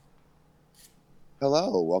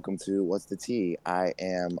Hello, welcome to What's the Tea? I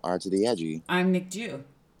am R to the Edgy. I'm Nick Jew.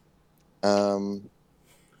 Um,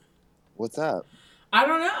 what's up? I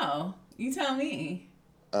don't know. You tell me.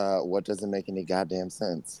 What doesn't make any goddamn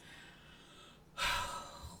sense?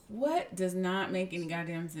 What does not make any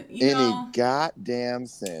goddamn sense? Any goddamn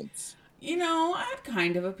sense? I had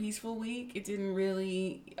kind of a peaceful week. It didn't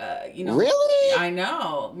really, Really? I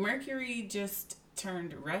know. Mercury just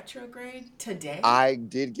turned retrograde today. I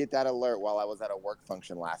did get that alert while I was at a work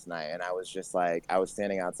function last night, and I was just like, I was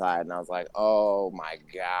standing outside, and I was like, oh my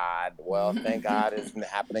God. Well, thank God it's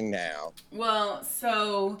happening now. Well,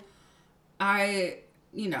 so I,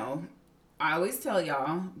 you know, I always tell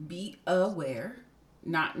y'all be aware,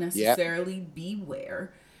 not Yep. necessarily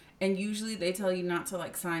beware. And usually they tell you not to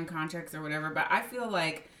like sign contracts or whatever, but I feel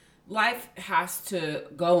like life has to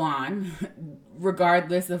go on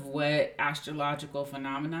regardless of what astrological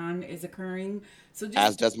phenomenon is occurring. So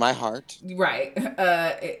As just does my heart.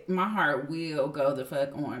 right, my heart will go the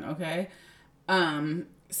fuck on, okay?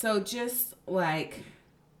 So just like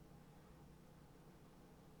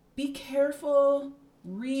be careful,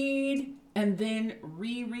 read, and then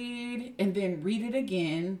reread, and then read it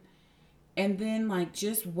again, and then like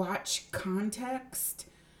just watch context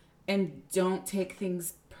and don't take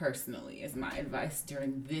things personally, is my advice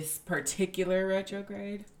during this particular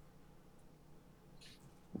retrograde.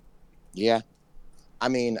 Yeah. I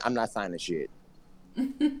mean, I'm not signing shit.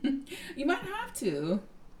 You might have to.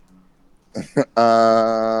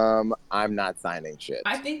 I'm not signing I shit.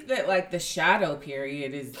 think that like the shadow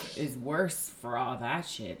period is worse for all that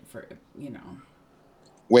shit for you know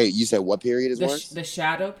Wait, you said what period is worse? the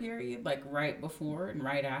shadow period like right before and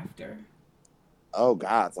right after. Oh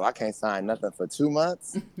God, so I can't sign nothing for 2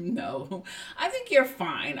 months? No, I think you're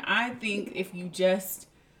fine. I think if you just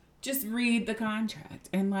read the contract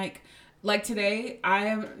and like today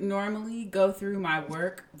I normally go through my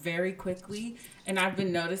work very quickly, and I've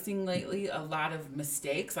been noticing lately a lot of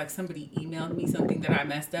mistakes. Like somebody emailed me something that I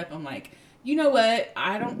messed up. I'm like, you know what,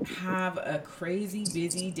 I don't have a crazy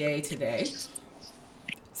busy day today,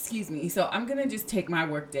 excuse me, so I'm gonna just take my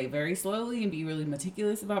work day very slowly and be really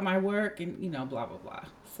meticulous about my work and blah blah blah.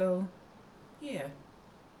 So yeah,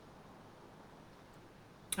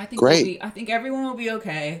 Great. I think everyone will be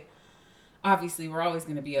okay. Obviously, we're always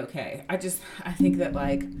going to be okay. I think that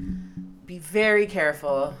like be very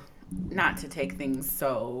careful not to take things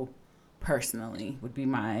so personally would be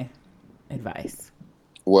my advice.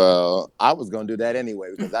 Well, I was gonna do that anyway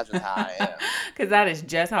because that's just how I am. Cuz that is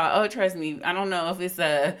just how oh trust me, I don't know if it's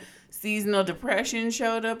a seasonal depression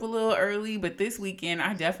showed up a little early, but this weekend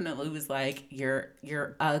I definitely was like you're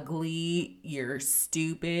ugly, you're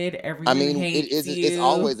stupid, I everyone mean, it hates is. It's you.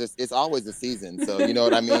 always. It's always a season. So you know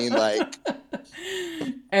what I mean. Like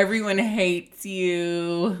Everyone hates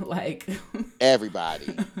you. Like,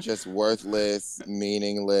 everybody, just worthless,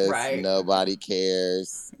 meaningless. right. Nobody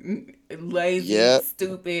cares. Lazy, Yep.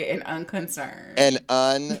 stupid, and unconcerned. And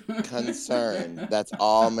unconcerned. That's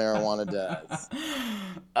all marijuana does.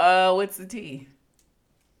 What's the tea?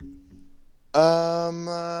 Um.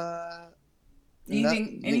 Uh, not.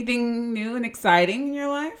 Anything new and exciting in your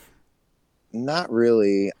life? Not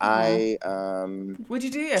really. Oh, I. what'd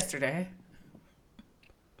you do yesterday?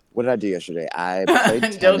 What did I do yesterday? I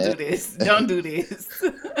played Don't do tennis. this. Don't do this.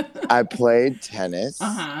 I played Uh tennis.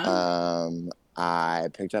 huh. I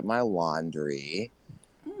picked up my laundry.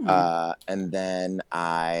 Hmm. And then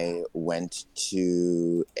I went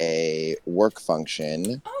to a work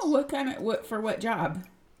function. Oh, what for what job?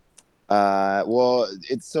 Well,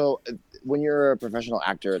 it's so when you're a professional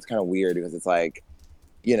actor, it's kind of weird because it's like,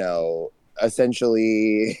 you know,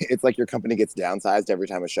 essentially, it's like your company gets downsized every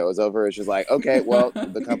time a show is over. It's just like, okay, well,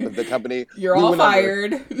 the company You're we all went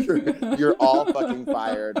under. fired. You're all fucking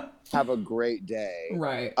fired. Have a great day.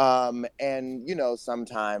 Right. And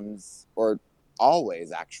sometimes or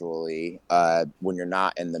always actually, when you're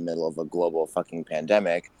not in the middle of a global fucking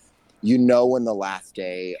pandemic, you know when the last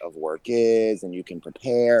day of work is, and you can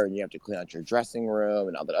prepare, and you have to clean out your dressing room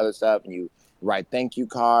and all that other stuff, and you write thank you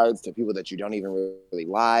cards to people that you don't even really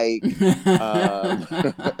like. Um,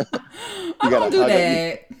 I you gotta don't do hug you,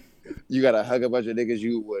 that. you gotta hug a bunch of niggas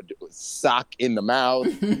you would sock in the mouth.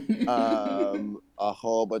 A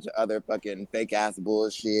whole bunch of other fucking fake ass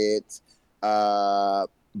bullshit.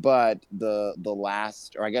 But the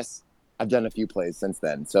last, or I guess I've done a few plays since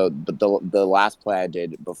then. So, but the last play I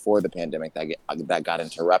did before the pandemic that got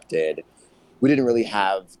interrupted, we didn't really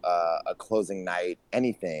have a closing night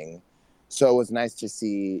anything. So it was nice to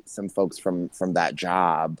see some folks from that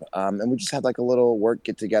job, and we just had like a little work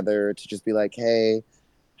get together to just be like, hey,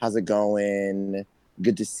 how's it going?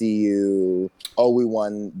 Good to see you. Oh, we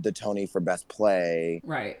won the Tony for Best Play.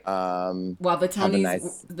 Right. Well, Have a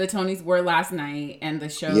nice. the Tonys were last night, and the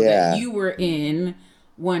show that Yeah, you were in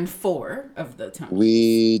won 4 of the Tonys.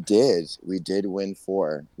 we did. We did win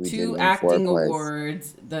four. We did Two win four acting plays.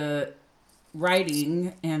 awards, the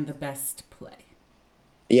writing, and the best play.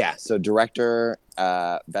 Yeah, so director,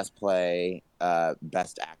 best play,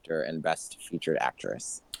 best actor, and best featured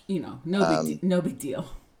actress. Um, No big deal.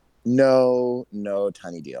 no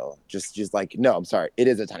tiny deal. Just like no, I'm sorry. It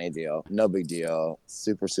is a tiny deal. No big deal.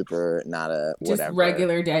 Super, super not a Just whatever.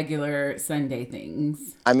 regular, degular Sunday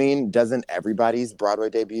things. I mean, doesn't everybody's Broadway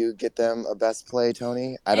debut get them a best play,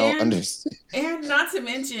 Tony? I don't And understand. and not to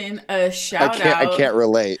mention a I shout can't I out. can't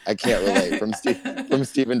relate. I can't relate. From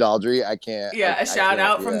Stephen Daldry, I can't Yeah, a I shout can't,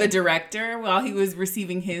 out from yeah. the director while he was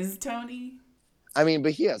receiving his Tony. I mean,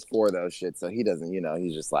 but he has four of those shit, so he doesn't,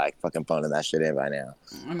 he's just like fucking phoning that shit in by now.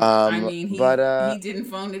 I mean, But he didn't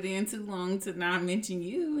phone it in too long to not mention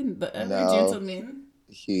you and the other no, gentlemen.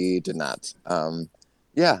 he did not.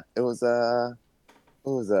 Yeah, it was a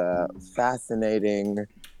fascinating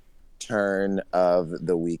turn of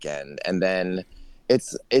the weekend. And then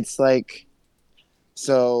it's like,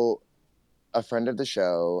 so a friend of the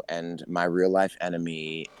show and my real life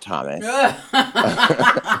enemy, Thomas,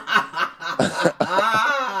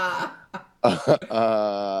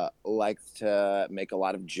 likes to make a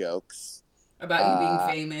lot of jokes. About you being Uh,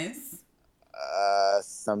 famous.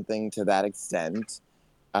 Something to that extent.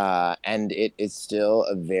 And it is still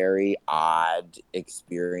a very odd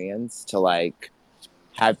experience to like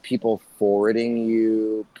have people forwarding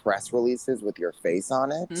you press releases with your face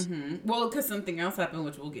on it. Well, because something else happened,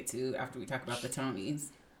 which we'll get to after we talk about the Tonys.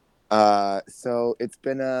 So it's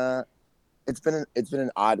been an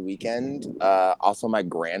odd weekend. Also, my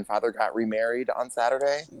grandfather got remarried on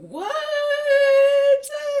Saturday. What?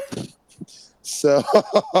 So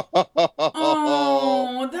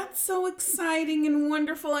Oh, that's so exciting and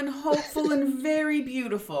wonderful and hopeful and very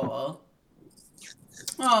beautiful.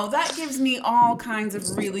 Oh, that gives me all kinds of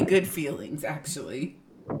really good feelings, actually.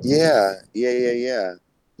 yeah.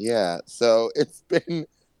 So it's been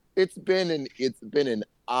an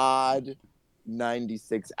odd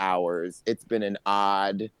 96 hours. It's been an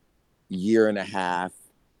odd year and a half.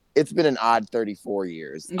 It's been an odd 34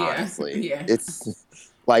 years, Yeah, honestly. yeah. It's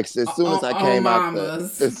like as soon as I Oh, came out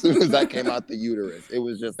mamas. as soon as I came out the uterus, it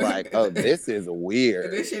was just like, oh, this is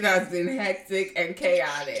weird. This shit has been hectic and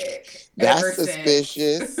chaotic That's ever since.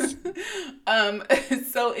 suspicious. um,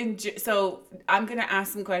 so I'm gonna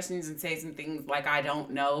ask some questions and say some things like I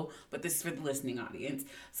don't know, but this is for the listening audience.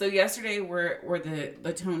 So yesterday were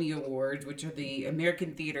the Tony Awards, which are the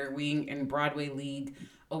American Theater Wing and Broadway League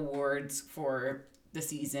awards for the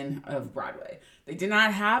season of Broadway. They did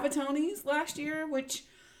not have a Tonys last year, which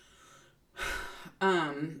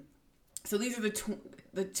so these are the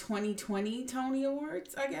 2020 Tony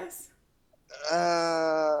Awards, I guess.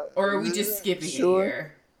 Or are we just skipping a Sure.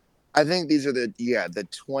 year? I think these are the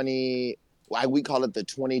 20. We call it the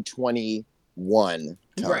 2021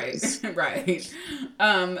 Right, Tonys.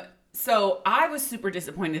 right. So I was super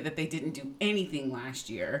disappointed that they didn't do anything last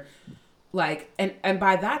year. Like, and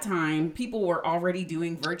by that time, people were already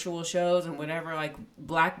doing virtual shows and whatever. Like,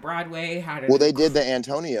 Black Broadway had Well, they did the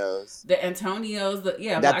Antonios the Antonios,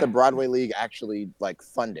 that the Broadway League actually like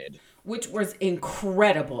funded. which was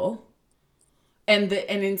incredible. And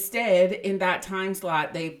instead in that time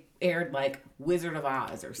slot they aired like Wizard of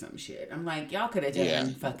Oz or some shit. I'm like, y'all could have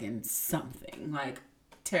done fucking something. Like,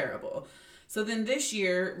 terrible. So then this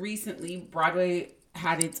year, recently, Broadway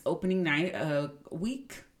had its opening night a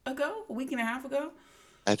week and a half ago.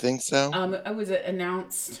 I think so. It was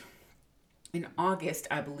announced in August,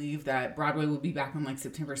 I believe, that Broadway would be back on like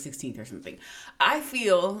September 16th or something. I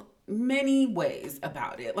feel many ways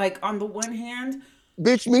about it. Like, on the one hand,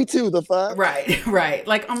 Bitch, me too. The fuck. right, right.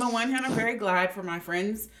 Like, on the one hand, I'm very glad for my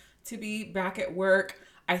friends to be back at work.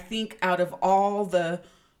 I think out of all the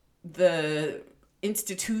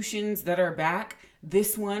institutions that are back,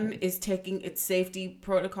 this one is taking its safety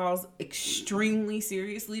protocols extremely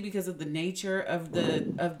seriously because of the nature of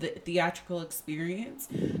the theatrical experience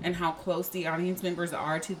and how close the audience members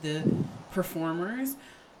are to the performers.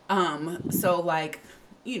 So like,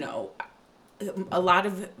 a lot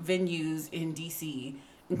of venues in DC,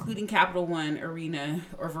 including Capital One Arena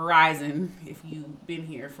or Verizon, if you've been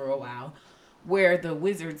here for a while, where the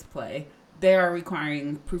Wizards play, they are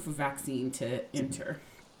requiring proof of vaccine to enter.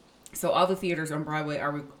 So all the theaters on Broadway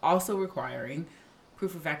are also requiring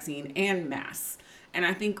proof of vaccine and masks. And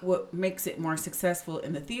I think what makes it more successful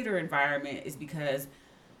in the theater environment is because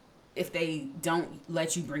if they don't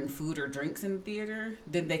let you bring food or drinks in the theater,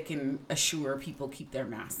 then they can assure people keep their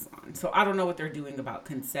masks on. So I don't know what they're doing about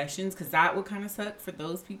concessions, because that would kind of suck for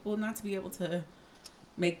those people not to be able to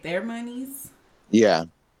make their monies. Yeah.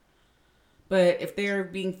 But if they're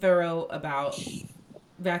being thorough about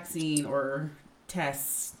vaccine or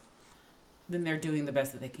tests, then they're doing the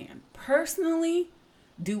best that they can. Personally,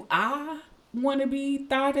 do I want to be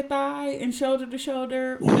thigh to thigh and shoulder to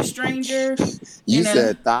shoulder with a stranger You in a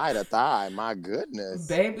said thigh to thigh. My goodness.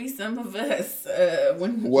 baby? Some of us,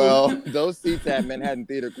 Well, those seats at Manhattan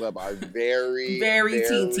Theater Club are very, very very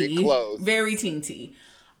teensy, close. very teensy.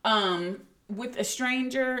 With a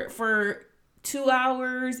stranger for 2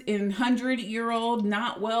 hours in 100-year-old,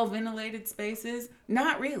 not well ventilated spaces,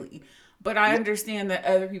 not really. But I understand that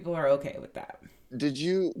other people are okay with that. Did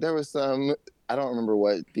you? There was some. I don't remember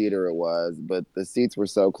what theater it was, but the seats were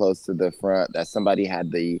so close to the front that somebody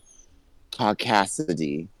had the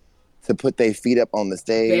caucasity to put their feet up on the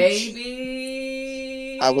stage.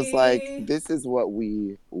 I was like, Baby. this is what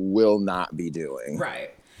we will not be doing.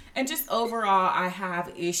 Right. And just overall, I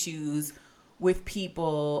have issues with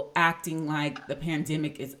people acting like the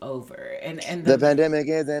pandemic is over. And The the pandemic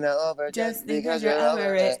isn't over just just because because you're you're over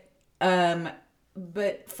over it. it.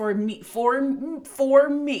 But for Nicole,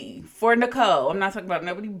 I'm not talking about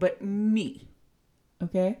nobody but me.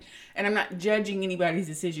 Okay? And I'm not judging anybody's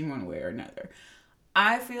decision one way or another.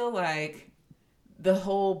 I feel like the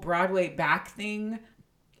whole Broadway back thing,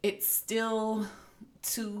 it's still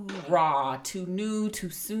too raw, too new, too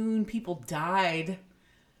soon. People died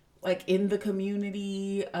like in the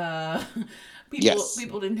community. People Yes.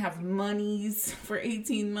 people didn't have monies for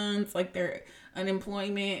 18 months. Like their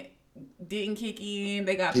unemployment didn't kick in.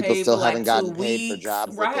 They got People paid for still like haven't two gotten paid for weeks.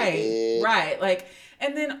 jobs that they Right, did. right. Like,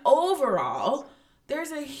 and then overall,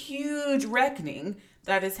 there's a huge reckoning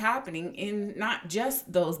that is happening in not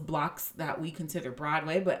just those blocks that we consider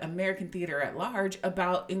Broadway, but American theater at large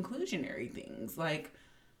about inclusionary things, like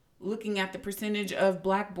looking at the percentage of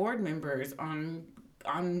Black board members on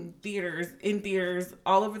theaters, in theaters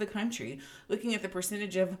all over the country, looking at the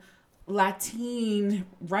percentage of Latin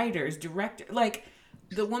writers, director, like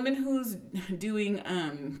the woman who's doing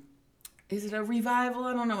is it a revival?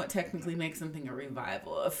 I don't know what technically makes something a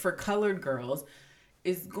revival. For Colored Girls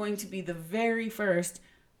is going to be the very first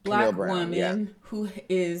Camille Black Brown, yeah. woman who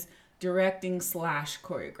is directing slash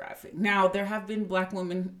choreographing. Now there have been Black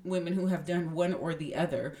women who have done one or the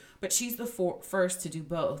other, but she's the first to do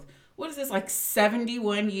both. What is this, like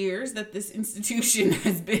 71 years that this institution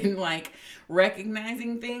has been like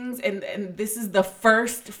recognizing things, and this is the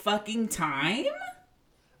first fucking time?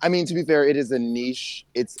 I mean, to be fair, it is a niche.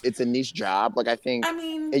 It's a niche job. Like I I think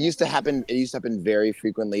mean, it used to happen. It used to happen very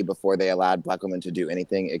frequently before they allowed Black women to do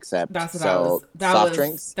anything except that's what I was sell soft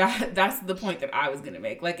drinks. that's the point that I was gonna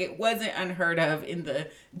make. Like it wasn't unheard of in the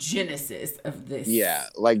genesis of Yeah,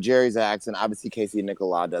 this. like Jerry's acts, and obviously Casey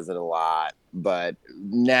Nicola does it a lot. But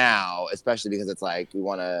now, especially because it's like we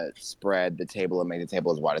want to spread the table and make the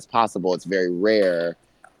table as wide as possible, it's very rare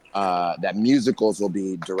that musicals will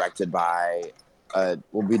be directed and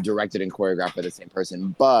choreographed by the same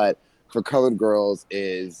person. But for Colored Girls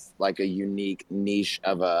is like a unique niche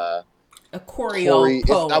of a A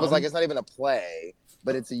choreo I was like, poem. it's not even a play,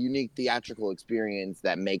 but it's a unique theatrical experience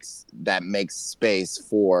that makes space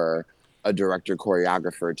for a director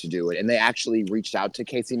choreographer to do it. And they actually reached out to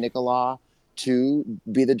Casey Nicola to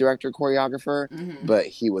be the director choreographer, Mm-hmm. but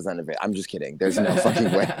he was unavailable. I'm just kidding. There's no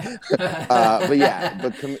fucking way. But yeah,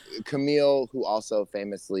 but Camille, who also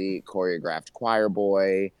famously choreographed Choir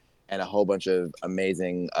Boy and a whole bunch of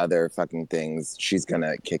amazing other fucking things, she's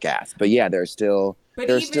gonna kick ass. But yeah, but there's still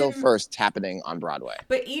even first happening on Broadway.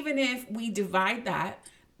 but even if we divide that,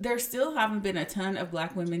 there still haven't been a ton of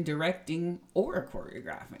Black women directing or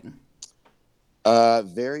choreographing.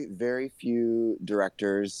 Very, very few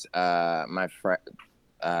directors. My friend,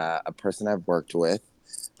 a person I've worked with,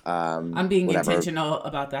 I'm being whatever. intentional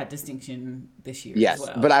about that distinction this year as Yes,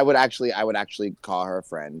 but well. I would actually call her a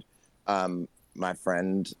friend. My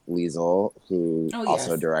friend Liesel, who Oh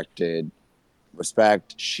also yes. directed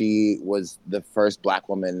Respect, she was the first Black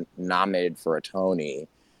woman nominated for a Tony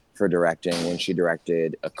for directing when she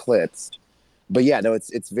directed Eclipsed. But yeah, no, it's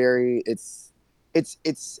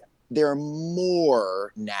there are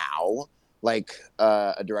more now, like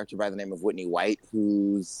a director by the name of Whitney White,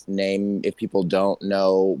 whose name, if people don't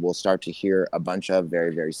know, we'll start to hear a bunch of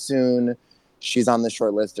very, very soon. She's on the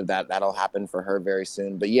short list of that. That'll happen for her very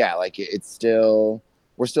soon. But yeah, like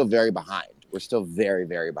we're still very behind. We're still very,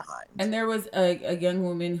 very behind. And there was a young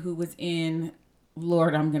woman who was in,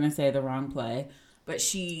 Lord, I'm gonna say the wrong play, but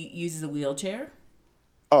she uses a wheelchair.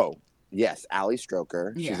 Oh, Yes, Ali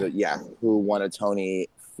Stroker. Yeah. Who won a Tony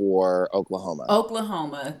for Oklahoma.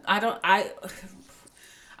 Oklahoma. I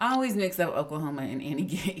always mix up Oklahoma and Annie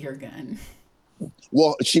Get Your Gun.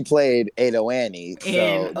 Well, she played Ado Annie,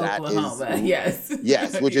 In so that is Oklahoma, yes.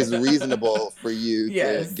 yes, which is reasonable for you to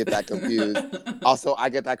Yes. get that confused. Also, I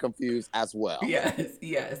get that confused as well. Yes,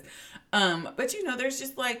 yes. But there's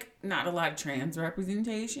just like not a lot of trans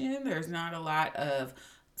representation. There's not a lot of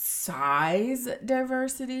size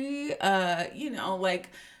diversity. Like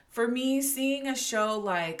for me, seeing a show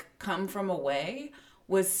like Come From Away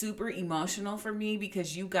was super emotional for me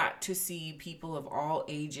because you got to see people of all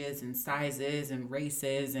ages and sizes and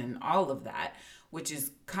races and all of that, which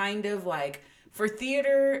is kind of like for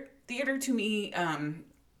theater to me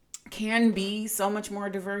can be so much more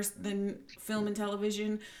diverse than film and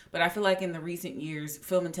television, but I feel like in the recent years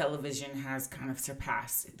film and television has kind of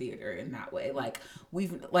surpassed theater in that way.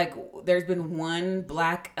 There's been one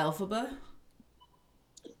black Elphaba.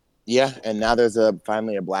 Yeah, and now there's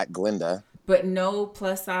finally a black Glinda. But no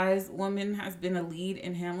plus size woman has been a lead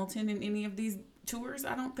in Hamilton in any of these tours,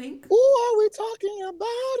 I don't think. Ooh, are we talking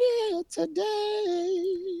about it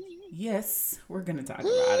today? Yes, we're going to talk about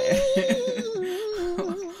it.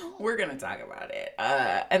 We're going to talk about it.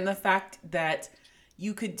 And the fact that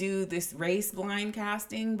you could do this race blind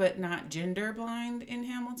casting, but not gender blind in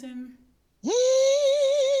Hamilton.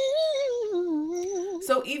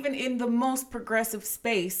 So even in the most progressive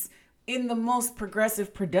space, in the most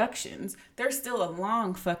progressive productions, there's still a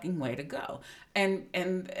long fucking way to go. And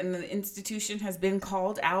the institution has been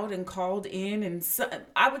called out and called in, and so,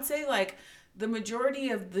 I would say like the majority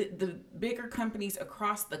of the bigger companies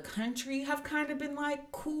across the country have kind of been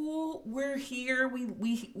like, cool, we're here,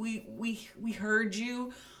 we heard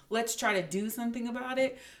you, let's try to do something about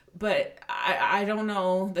it. But I don't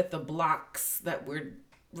know that the blocks that we're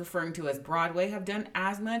referring to as Broadway have done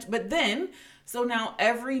as much. But then, so now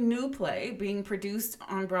every new play being produced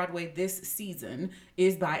on Broadway this season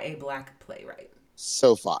is by a black playwright.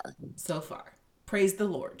 So far. Praise the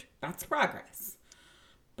Lord. That's progress.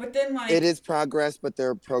 But then, like, it is progress, but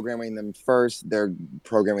they're programming them first. They're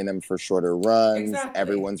programming them for shorter runs. Exactly.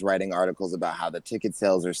 Everyone's writing articles about how the ticket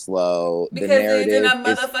sales are slow. Because the narrative it's in a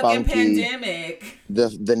is motherfucking funky. pandemic.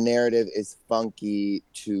 The narrative is funky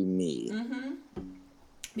to me. Mm-hmm.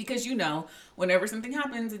 Because whenever something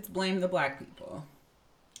happens, it's blame the black people.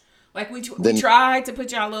 Like we tried to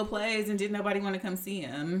put y'all little plays, and did nobody want to come see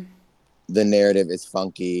them? The narrative is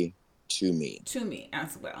funky to me. To me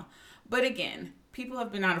as well. But again, people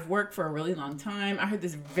have been out of work for a really long time. I heard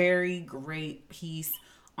this very great piece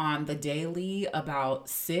on The Daily about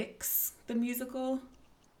Six, the musical.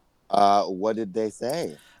 What did they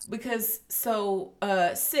say? Because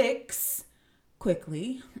Six,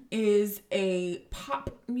 quickly, is a pop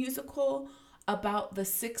musical about the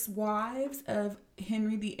 6 wives of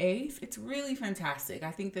Henry VIII. It's really fantastic.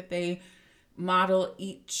 I think that they model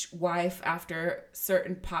each wife after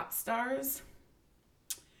certain pop stars.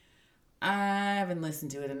 I haven't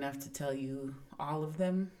listened to it enough to tell you all of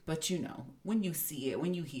them, but when you see it,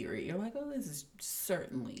 when you hear it, you're like, oh, this is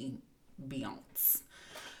certainly Beyonce.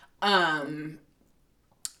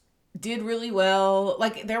 Did really well.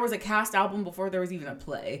 Like, there was a cast album before there was even a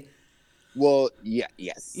play. Well,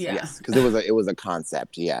 yes, because it was a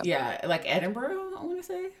concept, yeah, like Edinburgh, I want to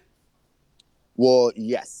say. Well,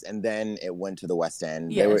 yes, and then it went to the West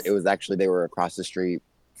End. Yes. They were across the street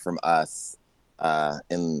from us,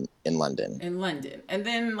 in London. And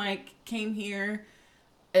then came here,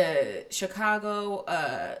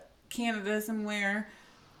 Chicago, Canada somewhere.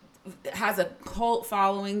 Has a cult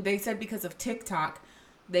following. They said because of TikTok,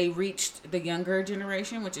 they reached the younger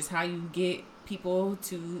generation, which is how you get people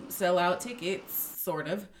to sell out tickets, sort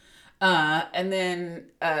of. And then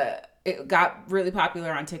it got really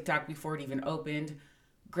popular on TikTok before it even opened.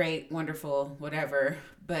 Great, wonderful, whatever.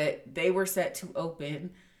 But they were set to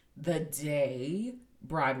open the day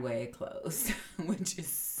Broadway closed, which is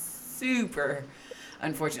super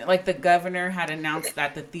unfortunate. Like, the governor had announced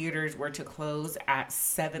that the theaters were to close at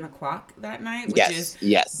 7:00 that night, which is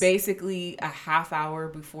basically a half hour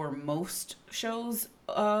before most shows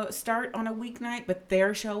start on a weeknight. But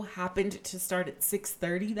their show happened to start at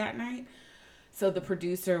 6:30 that night. So the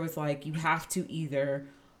producer was like, you have to either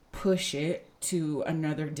push it to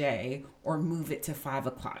another day or move it to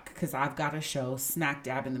 5:00 because I've got a show smack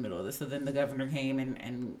dab in the middle of this. So then the governor came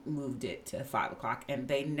and moved it to 5:00, and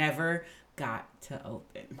they never got to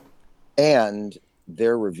open. And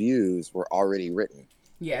their reviews were already written.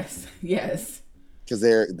 Yes. Because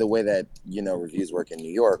the way that reviews work in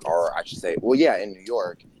New York, or I should say, in New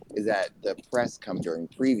York, is that the press come during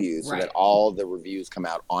previews, so that all the reviews come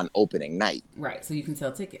out on opening night. Right, so you can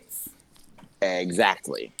sell tickets.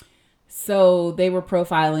 Exactly. So they were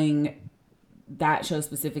profiling that show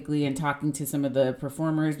specifically and talking to some of the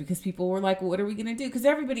performers because people were like, what are we going to do? Because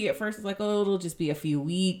everybody at first was like, oh, it'll just be a few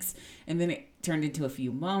weeks. And then it turned into a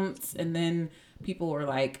few months. And then people were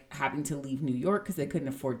like having to leave New York because they couldn't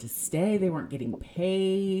afford to stay. They weren't getting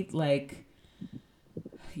paid. Like,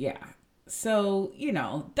 yeah. So,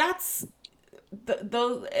 that's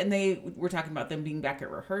those. And they were talking about them being back at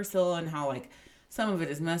rehearsal and how, like, some of it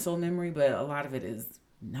is muscle memory, but a lot of it is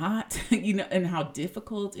not, and how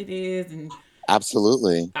difficult it is. And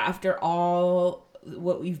Absolutely. after all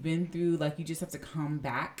what we've been through, like, you just have to come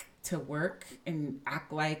back to work and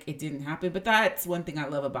act like it didn't happen. But that's one thing I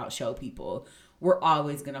love about show people. We're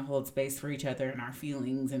always going to hold space for each other and our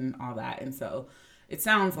feelings and all that. And so it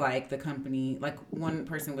sounds like the company, like one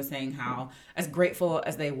person was saying how, as grateful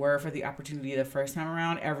as they were for the opportunity the first time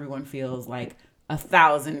around, everyone feels like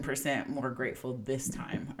 1,000% more grateful this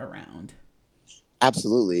time around.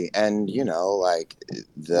 Absolutely. And, like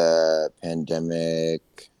the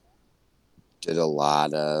pandemic did a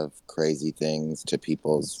lot of crazy things to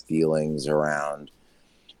people's feelings around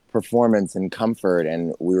performance and comfort.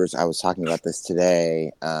 And I was talking about this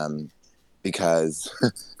today, because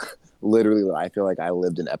literally I feel like I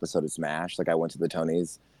lived an episode of Smash. Like I went to the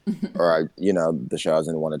Tonys, or the show I was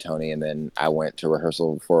in won a Tony, and then I went to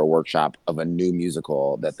rehearsal for a workshop of a new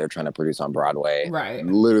musical that they're trying to produce on Broadway Right.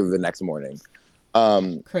 literally the next morning.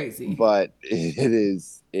 Crazy. But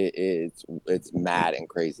it's mad and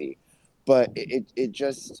crazy. But it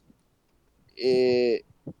just it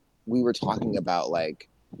we were talking about like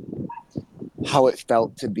how it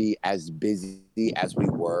felt to be as busy as we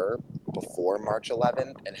were before March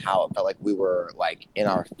 11th, and how it felt like we were like in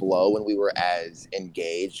our flow and we were as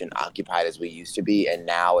engaged and occupied as we used to be. And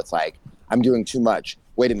now it's like, I'm doing too much.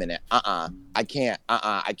 Wait a minute. I can't.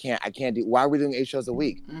 I can't do. Why are we doing 8 shows a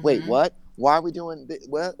week? Wait, Mm-hmm. what? Why are we doing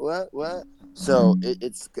what? So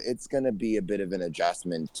it's going to be a bit of an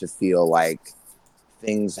adjustment to feel like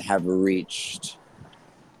things have reached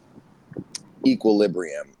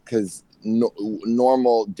equilibrium, because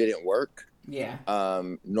normal didn't work. Yeah.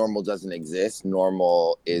 Normal doesn't exist.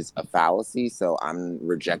 Normal is a fallacy. So I'm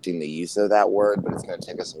rejecting the use of that word, but it's going to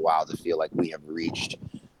take us a while to feel like we have reached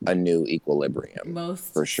a new equilibrium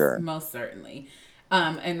Most for sure. most certainly.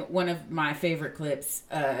 And one of my favorite clips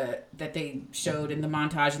that they showed in the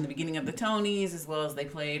montage in the beginning of the Tonys, as well as they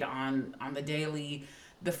played on the Daily,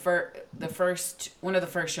 the first one of the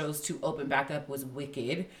first shows to open back up was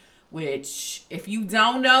Wicked, which, if you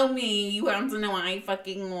don't know me, you have to know I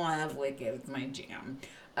fucking love Wicked. It's my jam.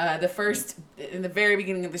 In the very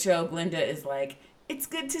beginning of the show, Glinda is like, "It's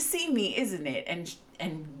good to see me, isn't it?"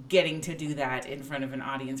 And getting to do that in front of an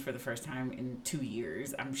audience for the first time in 2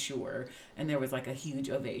 years, I'm sure, and there was like a huge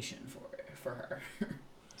ovation for her.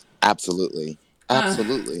 Absolutely. uh,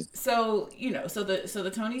 Absolutely. so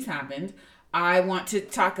the Tonys happened. I want to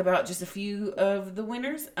talk about just a few of the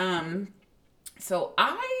winners. So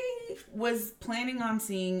I was planning on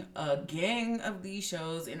seeing a gang of these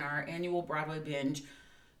shows in our annual Broadway binge.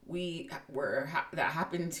 That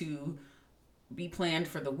happened to be planned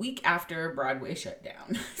for the week after Broadway shut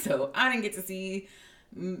down. So I didn't get to see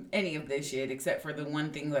any of this shit except for the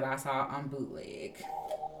one thing that I saw on bootleg.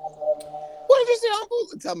 What did you say on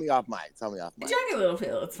bootleg? Tell me off mic. Tell me off mic. Jagged Little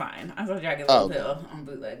Pill, it's fine. I saw Jagged Oh, Little okay. Pill on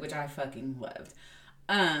bootleg, which I fucking loved.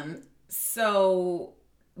 So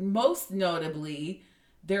most notably,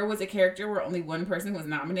 there was a character where only one person was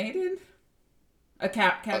nominated, a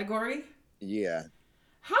category. Yeah.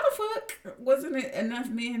 How the fuck wasn't it enough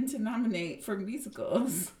men to nominate for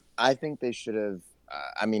musicals? I think they should have.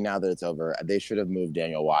 I mean, now that it's over, they should have moved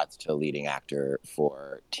Daniel Watts to leading actor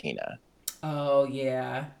for Tina. Oh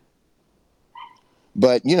yeah.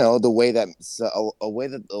 But the way that a way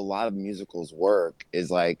that a lot of musicals work is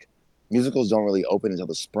like musicals don't really open until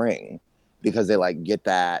the spring, because they like get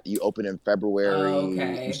that you open in February, you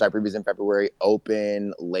Okay. start previews in February,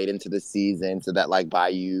 open late into the season, so that like by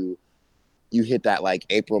you hit that like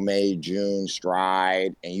April, May, June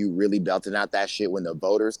stride, and you really belting out that shit when the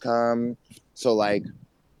voters come. So like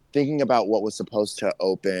thinking about what was supposed to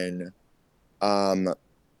open, um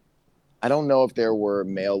I don't know if there were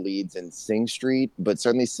male leads in Sing Street, but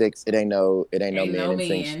certainly Six. It ain't no Ain't man no in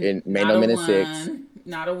Sing. man. It made Not no a men in Six. one.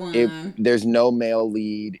 Not a one. There's no male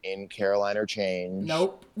lead in Caroline or Change.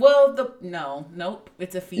 Nope. Well, the no, nope.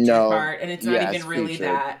 It's a featured No, part, and it's not yes, even really featured.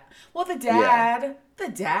 that. Well, Yeah, the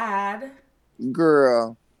dad,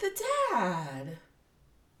 girl, the dad.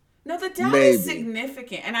 No, the dad is maybe.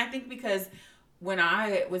 significant, and I think because when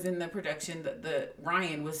I was in the production, the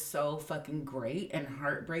Ryan was so fucking great and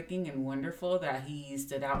heartbreaking and wonderful that he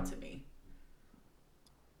stood out to me.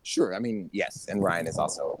 Sure. I mean, yes, and Ryan is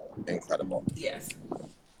also incredible. Yes.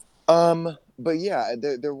 But yeah,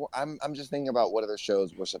 I'm just thinking about what other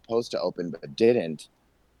shows were supposed to open but didn't.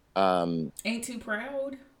 Um, Ain't Too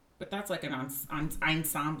Proud, but that's like an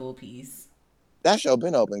ensemble piece. that show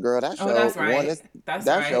been open, girl. Oh, that's right. That's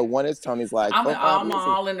That show right. won its Tony's like I'm 4 5 I'm years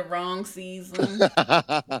ago. all in the wrong season.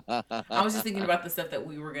 I was just thinking about the stuff that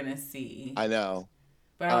we were gonna see, I know.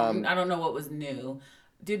 but Um, I don't know what was new.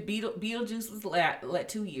 Did Beetlejuice was let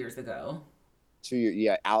 2 years ago? 2 years.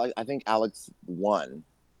 Yeah, Alex. I think Alex won.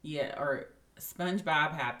 Yeah, or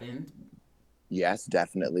SpongeBob happened. Yes,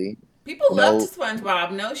 definitely. People loved No.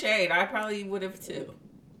 SpongeBob. No shade. I probably would have too.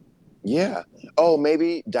 Yeah. Oh,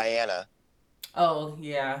 maybe Diana. Oh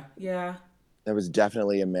yeah, yeah. There was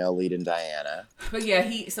definitely a male lead in Diana. But yeah,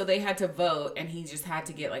 so they had to vote, and he just had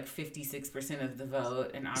to get like 56% of the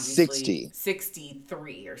vote, and obviously 60.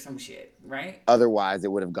 63 or some shit, right? Otherwise,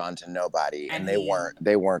 it would have gone to nobody, And and he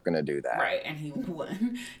They weren't going to do that. right, and he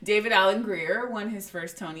won. David Allen Greer won his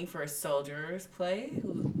first Tony for a Soldier's Play.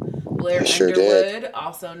 Who He Blair sure did. Underwood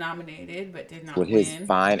also nominated but did With not his win.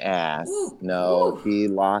 fine ass. Woo, No, woo, he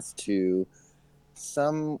lost to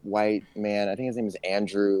some white man. I think his name is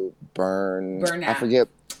Andrew Byrne. Burnap. I forget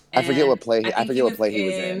And I I think he forget what was play he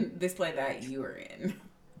was in. in this play that you were in.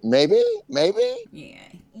 Maybe, maybe. Yeah,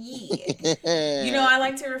 yeah. You know, I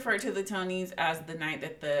like to refer to the Tonys as the night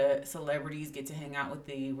that the celebrities get to hang out with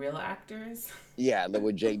the real actors. Yeah,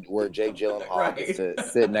 where Jake Gyllenhaal gets Right. to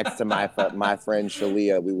sit next to my friend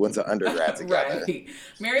Shalia. We went to undergrad together. Right.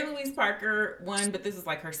 Mary Louise Parker won, but this is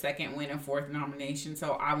like her second win and fourth nomination,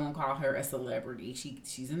 so I won't call her a celebrity.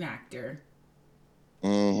 She's an actor.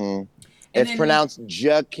 Mm-hmm. And It's then pronounced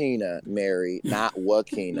Joaquina, Mary, not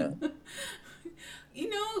Joaquina. you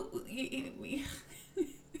know,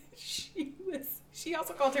 she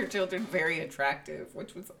also called her children very attractive,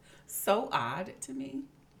 which was so odd to me.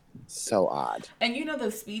 So odd. And you know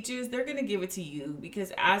the speeches, they're going to give it to you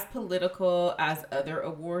because as political as other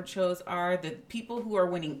award shows are, the people who are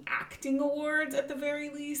winning acting awards at the very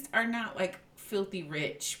least are not like filthy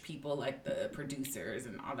rich people like the producers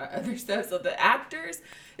and all that other stuff. So the actors,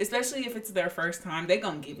 especially if it's their first time, they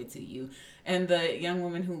going to give it to you. And the young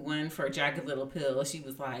woman who won for Jagged Little Pill, she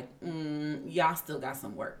was like, y'all still got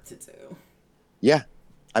some work to do. Yeah.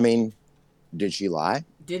 I mean, did she lie?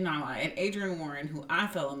 Did not lie. And Adrienne Warren, who I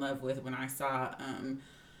fell in love with when I saw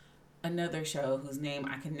another show whose name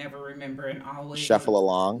I can never remember and always Shuffle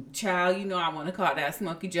along. child, you know I want to call that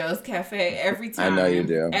Smokey Joe's Cafe every I know you time.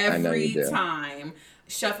 do. I know you Every do. time.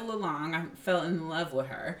 Shuffle Along, I fell in love with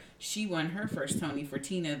her. She won her first Tony for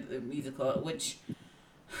Tina the musical, which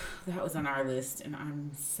that was on our list, and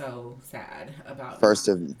I'm so sad about First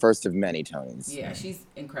of many Tonys. yeah, she's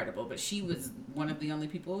incredible, but she was one of the only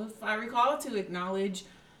people, if I recall, to acknowledge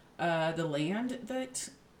the land that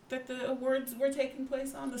the awards were taking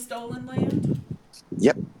place on, the stolen land.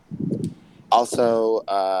 Yep. Also,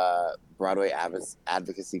 Broadway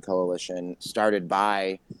Advocacy Coalition, started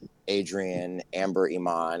by Adrian Amber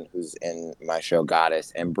Iman, who's in my show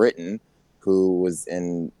Goddess, and Britton, who was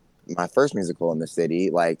in my first musical in the city.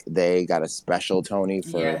 Like, they got a special Tony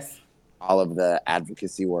for Yes. all of the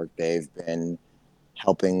advocacy work they've been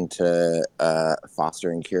helping to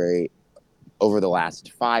foster and curate over the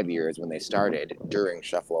last 5 years when they started during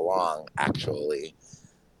Shuffle Along, actually.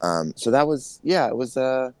 So that was, yeah, it was,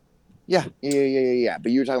 yeah.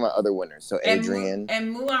 But you were talking about other winners. So Adrian,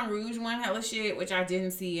 And Moulin Rouge won hella shit, which I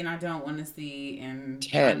didn't see and I don't want to see, and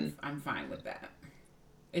 10. I'm fine with that.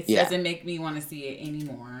 It Yeah. doesn't make me want to see it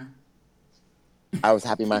anymore. I was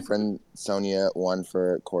happy my friend Sonia won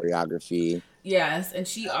for choreography. Yes, and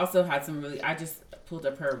she also had some really. I just pulled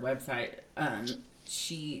up her website.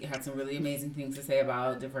 She had some really amazing things to say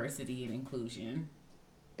about diversity and inclusion.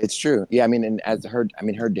 It's true. Yeah, I mean, and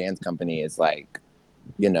her dance company is like,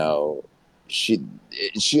 you know, she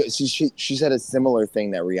she said a similar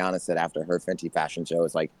thing that Rihanna said after her Fenty fashion show.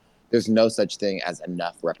 It's like, there's no such thing as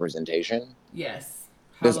enough representation. Yes,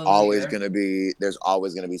 hallelujah. There's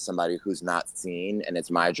always gonna be somebody who's not seen, and it's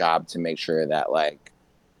my job to make sure that, like,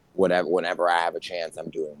 whenever I have a chance, I'm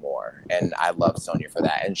doing more. And I love Sonia for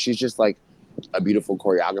that. And she's just like a beautiful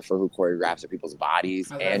choreographer who choreographs people's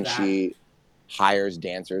bodies, I love and that. she hires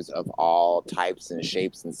dancers of all types and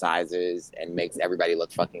shapes and sizes and makes everybody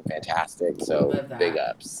look fucking fantastic. I So love big that.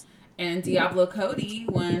 ups. And Diablo Cody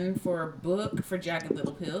won for book for Jagged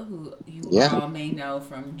Little Pill, who you Yeah. all may know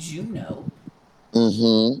from Juno.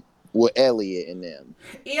 Mm-hmm. With Elliot and them.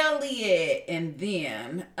 Elliot and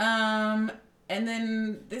them. And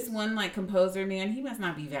then this one like composer man, he must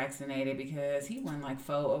not be vaccinated because he won like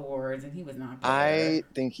faux awards and he was not there. I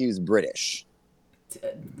think he was British.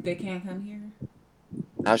 They can't come here.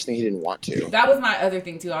 I just think he didn't want to. That was my other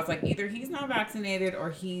thing too. I was like, either he's not vaccinated or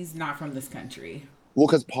he's not from this country. Well,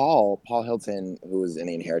 because Paul Hilton, who was in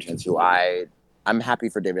The Inheritance, I'm happy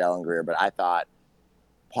for David Allen Greer, but I thought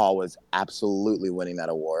Paul was absolutely winning that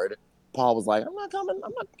award. Paul was like,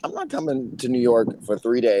 I'm not coming to New York for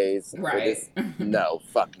 3 days for Right. this. No,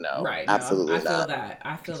 fuck no, Right. No, I absolutely feel not. that.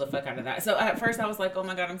 I feel the fuck out of that. So at first I was like, oh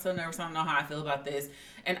my God, I'm so nervous. I don't know how I feel about this.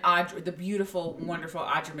 And Audrey, the beautiful, wonderful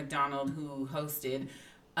Audrey McDonald, who hosted,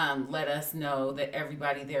 let us know that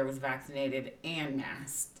everybody there was vaccinated and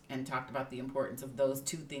masked and talked about the importance of those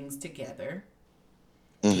two things together.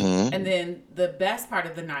 Mm-hmm. And then the best part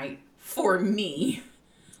of the night for me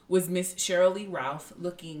was Miss Cheryl Lee Ralph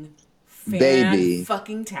looking fan Baby,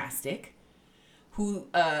 fucking tastic, who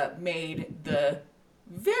made the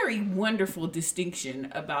very wonderful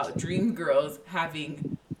distinction about Dream Girls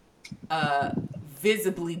having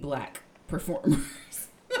visibly black performers.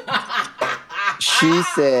 she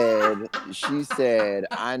said,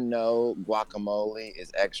 I know guacamole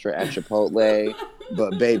is extra at Chipotle,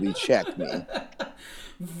 but baby, check me.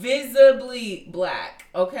 Visibly black,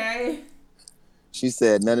 okay? She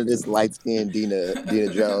said, none of this light skinned Dina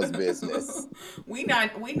Jones business. We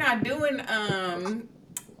not doing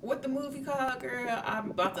what the movie called, girl?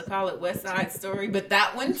 I'm about to call it West Side Story, but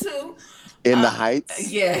that one too. In the Uh,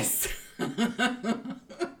 Heights, yes.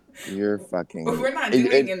 you're fucking. We're not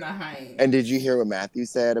doing In the Heights. And did you hear what Matthew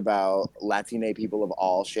said about Latine people of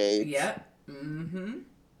all shades? Yep. Mm-hmm.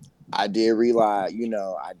 I did realize,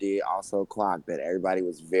 I did also clock that everybody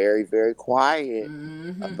was very, very quiet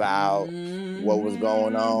about what was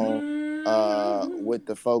going on with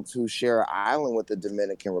the folks who share an island with the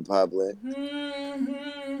Dominican Republic.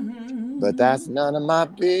 But that's none of my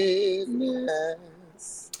business.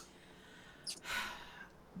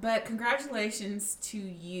 But congratulations to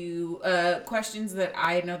you. Questions that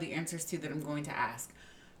I know the answers to that I'm going to ask.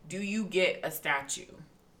 Do you get a statue?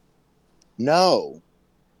 No.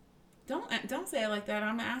 Don't say it like that.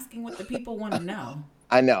 I'm asking what the people want to know.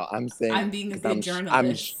 I know. I'm saying I'm being a good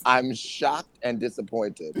journalist. I'm shocked and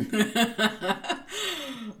disappointed.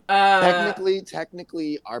 uh,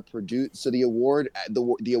 Technically, our so the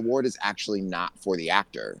award is actually not for the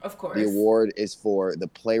actor. of The course. award is for the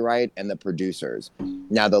playwright and the producers.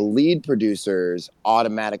 Now, the lead producers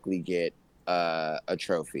automatically get a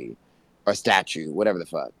trophy, or a statue, whatever the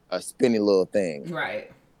fuck, a spinny little thing.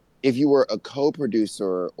 Right. If you were a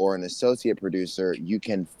co-producer or an associate producer, you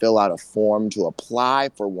can fill out a form to apply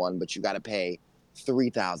for one, but you got to pay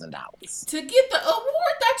 $3,000 to get the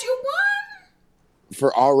award that you won.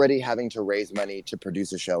 for already having to raise money to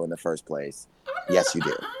produce a show in the first place. Yes, you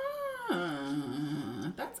do.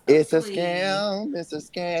 That's It's a ugly. scam. It's a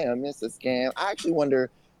scam. It's a scam. I actually wonder,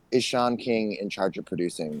 is Sean King in charge of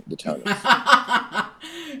producing the Tonys?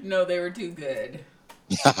 No, they were too good.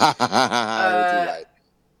 You're too right.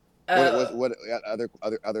 What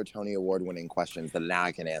other Tony Award winning questions that now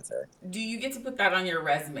I can answer? Do you get to put that on your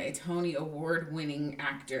resume? Tony Award winning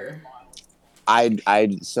actor.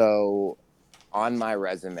 So on my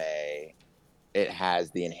resume, it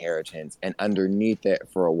has The Inheritance, and underneath it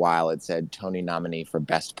for a while it said Tony nominee for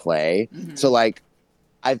Best Play. Mm-hmm. So like,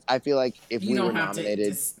 I feel like if we were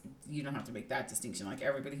nominated, you don't have to make that distinction. Like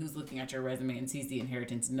everybody who's looking at your resume and sees The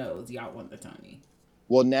Inheritance knows y'all won the Tony.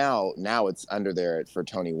 Well, now it's under there for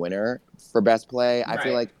Tony winner for Best Play. I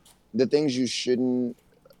feel like the things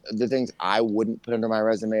I wouldn't put under my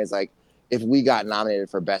resume is like, if we got nominated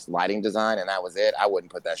for Best Lighting Design and that was it, I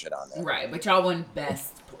wouldn't put that shit on there. Right, but y'all won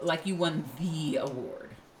like you won the award.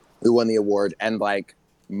 We won the award, and like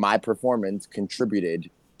my performance contributed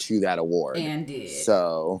to that award. And did.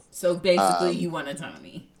 So basically you won a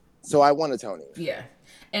Tony. So I won a Tony. Yeah.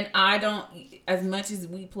 And I don't, as much as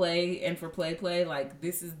we play and for play, like,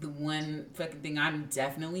 this is the one fucking thing I'm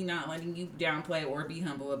definitely not letting you downplay or be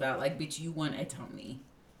humble about. Like, bitch, you won a Tony.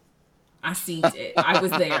 I seen it. I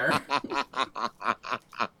was there.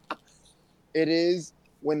 It is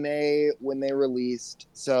when they released.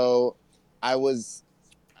 So I was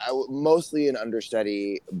mostly an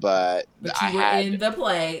understudy, but you were in the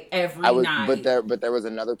play every night. But there was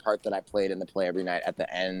another part that I played in the play every night at the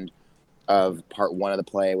end of part one of the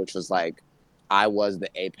play, which was like, I was the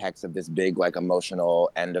apex of this big, like, emotional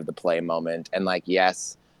end of the play moment. And like,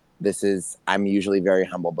 yes, I'm usually very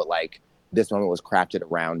humble, but like, this moment was crafted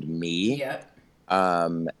around me. Yep.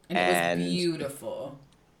 And it was beautiful.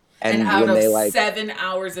 And out of 7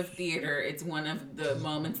 hours of theater, it's one of the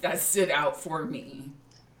moments that stood out for me.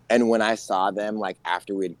 And when I saw them, like,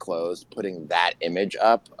 after we had closed, putting that image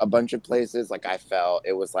up a bunch of places, like, I felt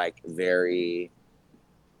it was like very,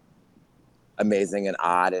 amazing and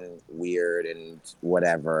odd and weird and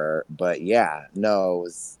whatever. But yeah, no,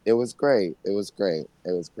 it was great. It was great.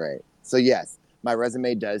 It was great. So yes, my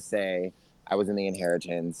resume does say I was in the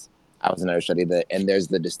inheritance. I was an understudy. And there's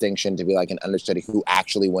the distinction to be like an understudy who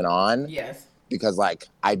actually went on, Yes, because like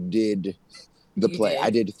I did the you play.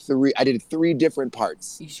 did. I did three different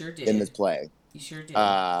parts You sure in this did. play. You sure did.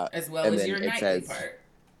 Uh, As well and as then your nightly part.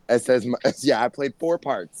 it says yeah, I played four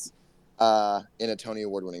parts in a Tony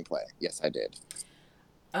Award winning play. Yes, I did.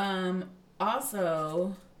 Um.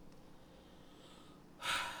 Also,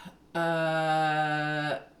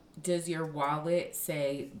 uh, does your wallet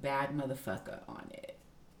say "bad motherfucker" on it?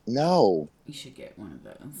 No, You should get one of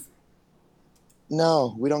those.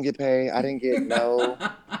 no, we don't get paid. I didn't get no.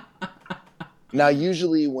 Now,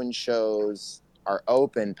 usually when shows are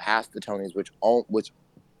open past the Tonys, which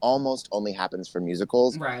almost only happens for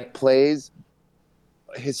musicals, Right. plays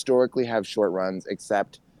historically have short runs,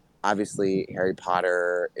 except obviously Harry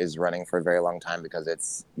Potter is running for a very long time because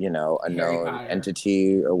it's, a Harry known Potter.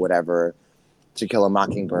 entity or whatever. To Kill a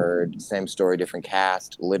Mockingbird, same story, different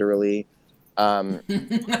cast, literally.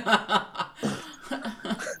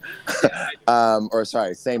 Um, or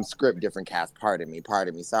sorry, same script, different cast. Pardon me.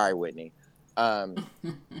 Sorry, Whitney. Um,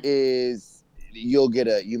 is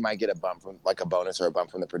you might get a bump from like a bonus or a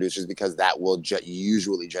bump from the producers because that will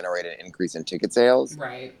usually generate an increase in ticket sales.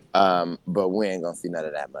 Right. But we ain't gonna see none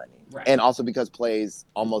of that money. Right. And also because plays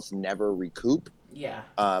almost never recoup. Yeah.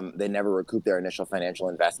 They never recoup their initial financial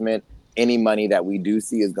investment. Any money that we do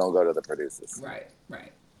see is gonna go to the producers. Right.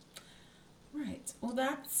 Right. Right. Well,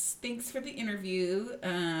 thanks for the interview.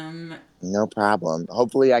 No problem.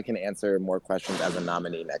 Hopefully, I can answer more questions as a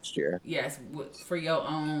nominee next year. Yes, for your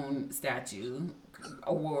own statue,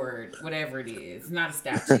 award, whatever it is. Not a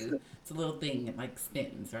statue. It's a little thing that like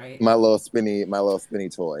spins, right? My little spinny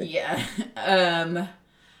toy. Yeah.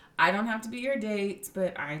 I don't have to be your date,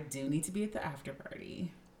 but I do need to be at the after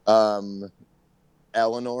party. Um,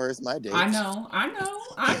 Eleanor is my I date. know. I know.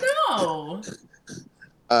 I know.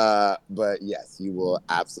 But yes, you will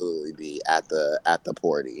absolutely be at the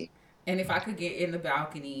party. And if I could get in the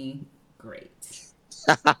balcony, great.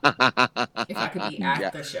 If I could be at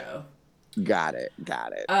got, the show. got it.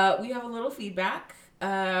 Got it. We have a little feedback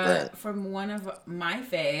Right. from one of my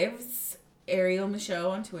faves, Ariel Michaud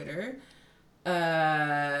on Twitter,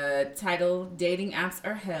 titled "Dating Apps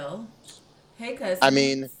Are Hell." Hey I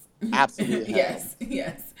mean, cousins. absolute hell. Yes,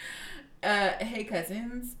 yes. Hey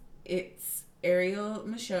cousins, it's Ariel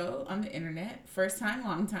Michaud on the internet. First time,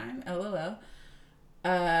 long time. LOL.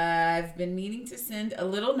 I've been meaning to send a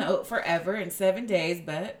little note forever in 7 days,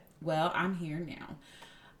 but well, I'm here now.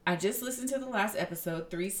 I just listened to the last episode,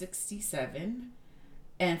 367,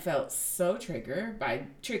 and felt so triggered by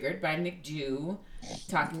Nick Jew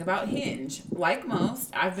talking about Hinge. Like most,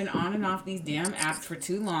 I've been on and off these damn apps for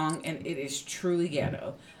too long, and it is truly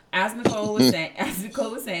ghetto. As Nicole was saying,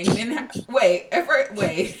 wait,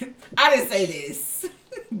 I didn't say this,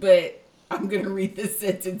 but I'm gonna read this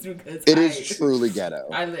sentence because It is truly ghetto.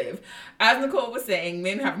 I live. As Nicole was saying,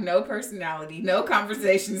 men have no personality, no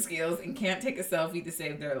conversation skills, and can't take a selfie to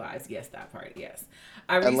save their lives. Yes, that part. Yes,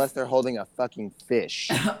 Unless they're holding a fucking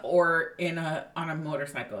fish. or on a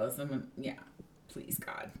motorcycle. Yeah. Please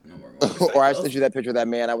God, no more motorcycles. Or I sent you that picture of that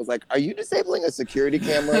man. I was like, "Are you disabling a security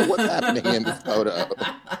camera? What's happening in this photo?"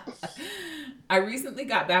 I recently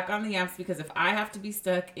got back on the apps because if I have to be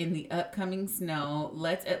stuck in the upcoming snow,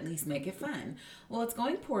 let's at least make it fun. Well, it's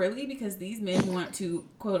going poorly because these men want to,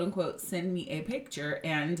 quote unquote, send me a picture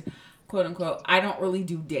and, quote unquote, I don't really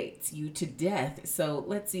do dates you to death. So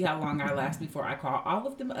let's see how long I last before I call all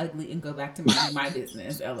of them ugly and go back to minding my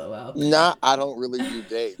business. LOL. Nah, I don't really do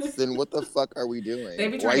dates. Then what the fuck are we doing? They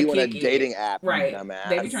be Why are trying to you on a kick it. dating app, Right. you dumbass?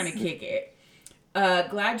 They be trying to kick it.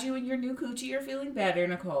 Glad you and your new coochie are feeling better,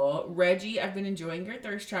 Nicole. Reggie, I've been enjoying your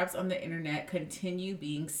thirst traps on the internet. Continue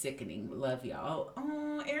being sickening. Love y'all.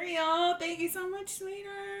 Oh, Ariel, thank you so much,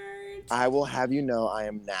 sweetheart. I will have you know I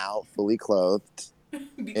am now fully clothed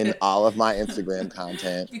in all of my Instagram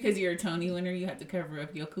content. Because you're a Tony winner, you have to cover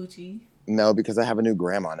up your coochie. No, because I have a new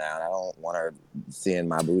grandma now, and I don't want her seeing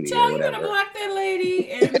my booty Child, or whatever. You gonna block that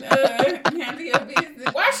lady and handle your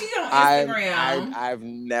business? Why is she on Instagram? I've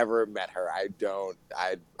never met her. I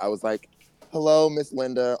was like, "Hello, Miss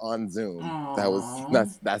Linda" on Zoom. Aww.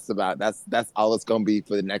 That's all it's gonna be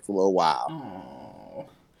for the next little while.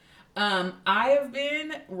 I have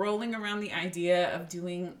been rolling around the idea of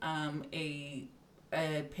doing a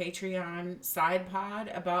Patreon side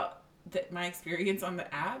pod about my experience on the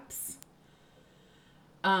apps.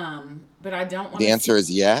 But I don't want. The answer is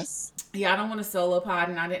yes. Yeah, I don't want to solo pod,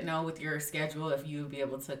 and I didn't know with your schedule if you would be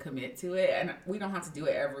able to commit to it. And we don't have to do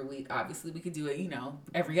it every week. Obviously, we could do it,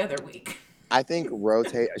 every other week. I think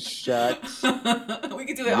rotate. Shut We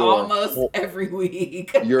could do it your almost every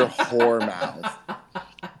week. your whore mouth.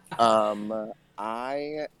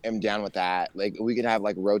 I am down with that. Like we could have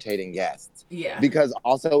like rotating guests. Yeah. Because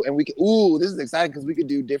also, and we could, ooh, this is exciting because we could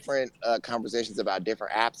do different conversations about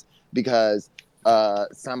different apps because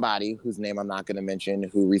somebody whose name I'm not going to mention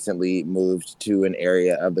who recently moved to an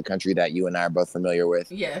area of the country that you and I are both familiar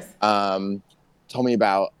with. Yes. Told me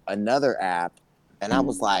about another app and I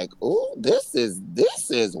was like, ooh, this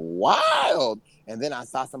is wild. And then I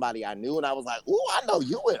saw somebody I knew and I was like, ooh, I know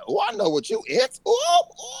you. Ooh, I know what you it's. Ooh,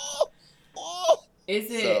 ooh. Is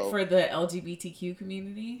it for the LGBTQ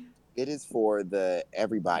community? It is for the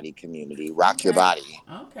everybody community. Rock your body.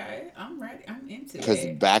 Okay, I'm ready. I'm into it. Because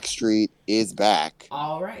Backstreet is back.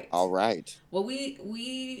 All right. All right. Well, we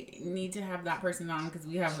need to have that person on because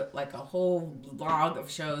we have like a whole log of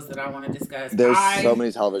shows that I want to discuss. There's so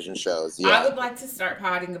many television shows. Yeah. I would like to start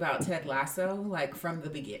potting about Ted Lasso, like from the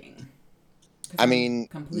beginning. I mean,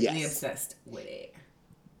 completely obsessed with it.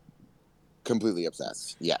 Completely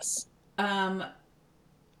obsessed. Yes.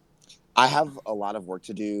 I have a lot of work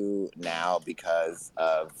to do now because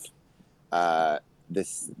of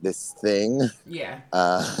this thing. Yeah.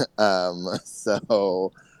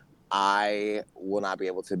 So I will not be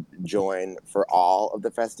able to join for all of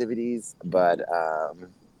the festivities, but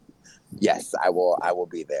yes, I will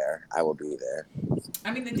be there. I will be there.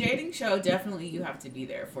 I mean, the dating show definitely you have to be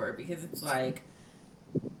there for because it's like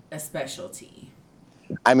a specialty.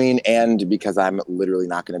 I mean, and because I'm literally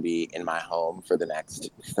not going to be in my home for the next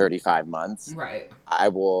 35 months, right? I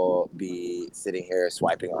will be sitting here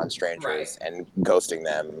swiping on strangers and ghosting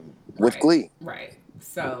them with glee. Right.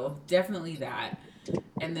 So definitely that.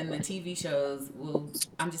 And then the TV shows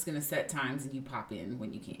I'm just going to set times and you pop in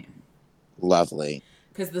when you can. Lovely.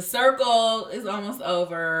 Because The Circle is almost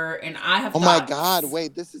over and I have my God,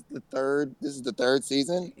 wait, this is the third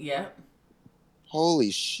season? Yep.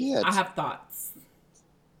 Holy shit. I have thoughts.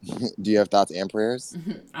 Do you have thoughts and prayers?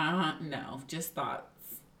 No, just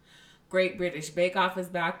thoughts. Great British Bake Off is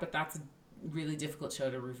back, but that's a really difficult show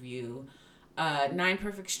to review. 9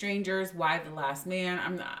 Perfect Strangers, Why the Last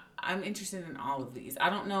Man. I'm interested in all of these. I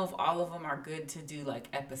don't know if all of them are good to do like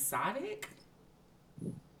episodic.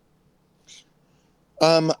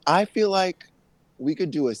 I feel like we could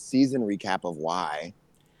do a season recap of Why.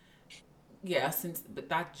 Yeah, but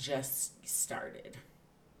that just started.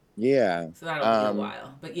 Yeah. So that'll be a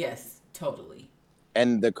while. But yes, totally.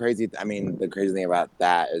 And the crazy thing about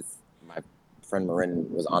that is my friend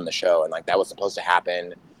Marin was on the show and like that was supposed to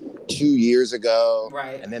happen 2 years ago.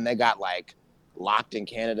 Right. And then they got like locked in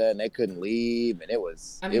Canada and they couldn't leave and it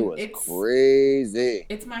was crazy.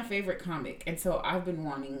 It's my favorite comic. And so I've been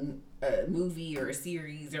wanting a movie or a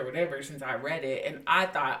series or whatever since I read it. And I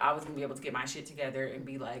thought I was going to be able to get my shit together and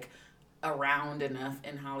be like around enough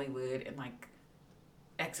in Hollywood and like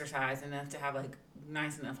exercise enough to have like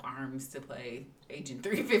nice enough arms to play Agent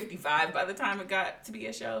 355 by the time it got to be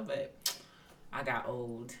a show, but I got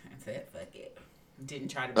old and said fuck it. Didn't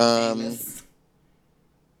try to be famous.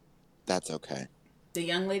 That's okay. The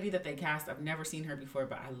young lady that they cast, I've never seen her before,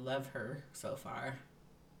 but I love her so far.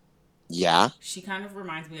 Yeah. She kind of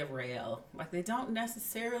reminds me of Raelle. Like they don't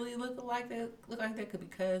necessarily look like they could be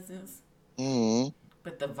cousins. Mm-hmm.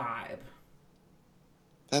 But the vibe.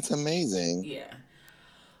 That's amazing. Yeah.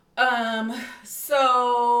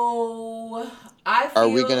 So I feel... Are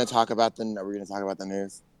we gonna talk about the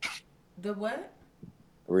news? The what?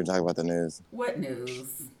 We're gonna talk about the news. What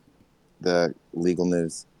news? The legal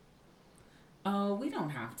news. Oh, we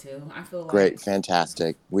don't have to. I feel like great,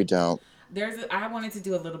 fantastic. We don't. I wanted to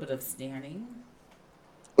do a little bit of standing.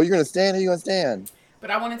 Oh, you're gonna stand? Are you gonna stand?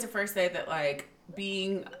 But I wanted to first say that like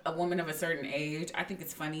being a woman of a certain age, I think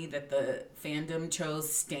it's funny that the fandom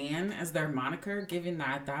chose Stan as their moniker, given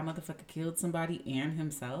that motherfucker killed somebody and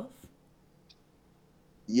himself.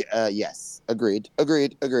 Yeah. Yes. Agreed. I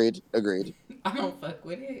don't fuck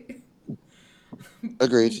with it.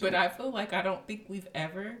 Agreed. But I feel like I don't think we've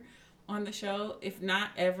ever on the show, if not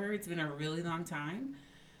ever, it's been a really long time.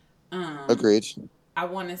 Agreed. I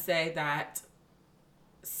want to say that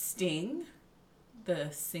Sting, the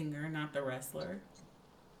singer, not the wrestler.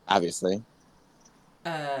 Obviously.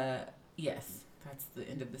 Yes, that's the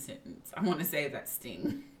end of the sentence. I want to say that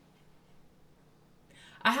Sting.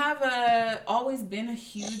 I have always been a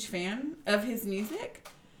huge fan of his music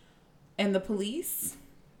and the Police.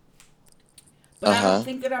 But I don't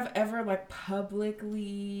think that I've ever like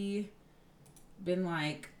publicly been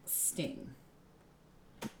like Sting.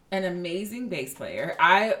 An amazing bass player.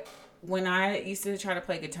 I when I used to try to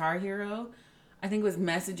play Guitar Hero, I think it was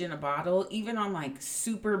Message in a Bottle, even on like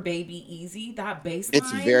super baby easy, that bass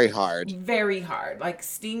It's line, very hard. very hard. Like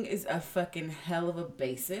Sting is a fucking hell of a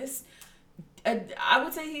bassist. I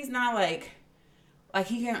would say he's not like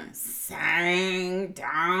he can sing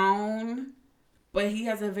down, but he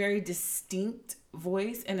has a very distinct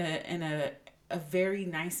voice and a very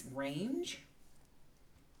nice range.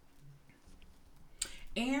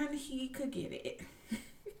 And he could get it.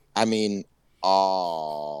 I mean,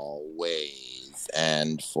 always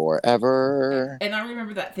and forever. And I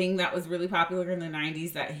remember that thing that was really popular in the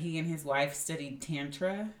 90s that he and his wife studied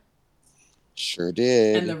Tantra. Sure And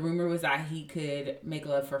the did. rumor was that he could make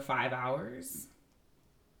love for 5 hours.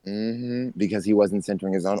 Because he wasn't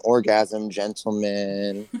centering his own orgasm,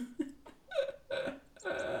 gentlemen.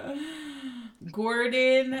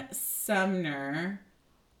 Gordon Sumner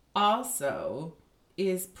also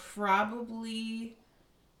is probably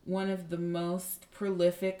one of the most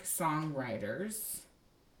prolific songwriters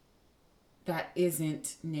that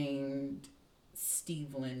isn't named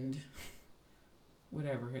Steveland,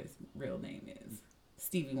 whatever his real name is.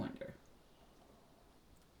 Stevie Wonder.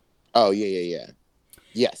 Oh, yeah.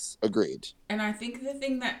 Yes, agreed. And I think the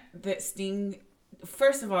thing that Sting,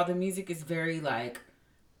 first of all, the music is very like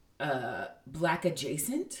black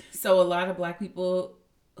adjacent. So a lot of black people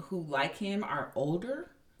who like him are older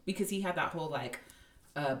because he had that whole like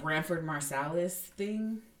Branford Marsalis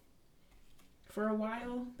thing for a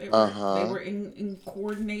while. They were in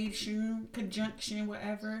coordination, conjunction,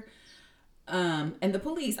 whatever. And the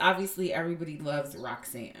Police, obviously everybody loves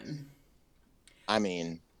Roxanne. I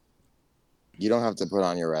mean, you don't have to put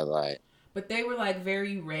on your red light. But they were like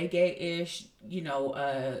very reggae-ish,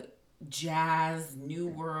 jazz, new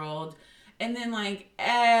world. And then like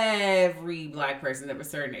every black person of a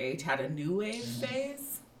certain age had a new wave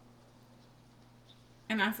phase.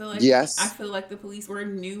 And I Yes, feel like the Police were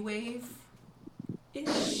new wave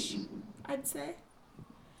ish, I'd say.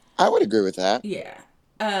 I would agree with that. Yeah.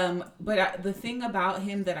 But the thing about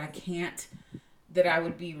him that I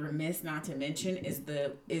would be remiss not to mention is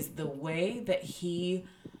the way that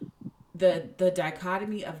the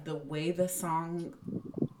dichotomy of the way the song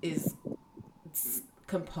is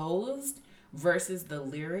composed versus the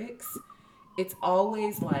lyrics. It's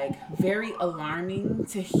always like very alarming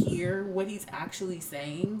to hear what he's actually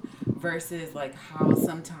saying versus like how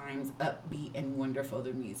sometimes upbeat and wonderful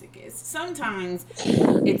the music is. Sometimes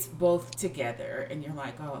it's both together and you're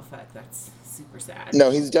like, oh fuck, that's super sad.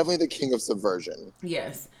 No, he's definitely the king of subversion.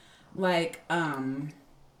 Yes. Like,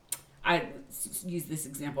 I use this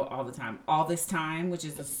example all the time. All This Time, which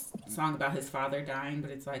is a song about his father dying,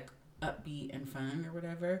 but it's like upbeat and fun or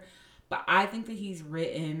whatever. But I think that he's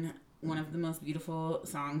written one of the most beautiful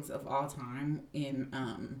songs of all time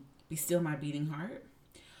in Be Still My Beating Heart,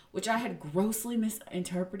 which I had grossly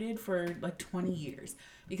misinterpreted for like 20 years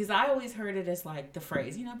because I always heard it as like the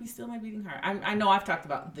phrase, be still my beating heart. I know I've talked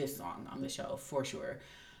about this song on the show for sure.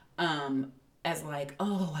 As like,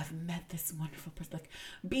 oh, I've met this wonderful person. Like,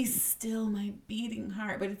 be still my beating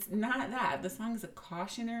heart. But it's not that. The song is a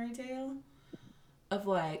cautionary tale of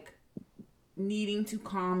like needing to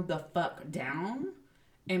calm the fuck down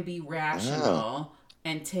and be rational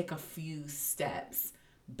and take a few steps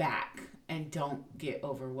back and don't get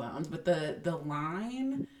overwhelmed. But the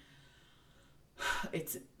line,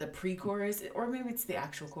 it's the pre-chorus or maybe it's the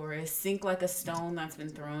actual chorus. Sink like a stone that's been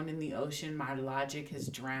thrown in the ocean. My logic has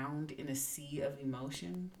drowned in a sea of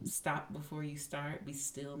emotion. Stop before you start. Be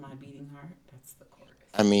still my beating heart. That's the chorus.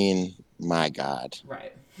 I mean, my God.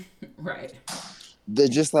 Right. Right.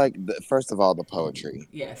 First of all, the poetry.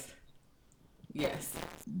 Yes. Yes.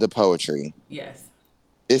 The poetry. Yes.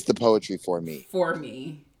 It's the poetry for me. For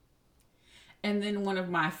me. And then one of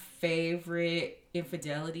my favorite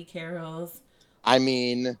infidelity carols. I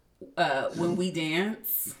mean, When We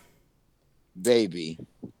Dance. Baby.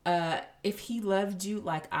 If he loved you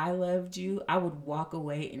like I loved you, I would walk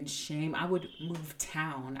away in shame. I would move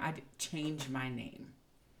town. I'd change my name.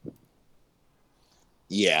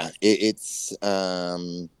 Yeah, it's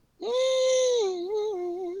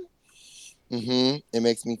it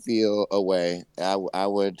makes me feel a way. I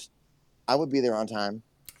would be there on time.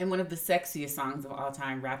 And one of the sexiest songs of all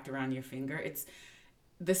time, Wrapped Around Your Finger. It's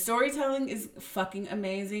the storytelling is fucking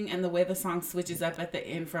amazing, and the way the song switches up at the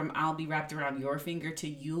end from I'll be wrapped around your finger to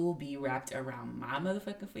you'll be wrapped around my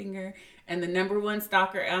motherfucking finger. And the number one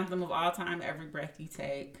stalker anthem of all time, Every Breath You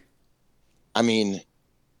Take. I mean,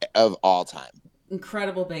 of all time.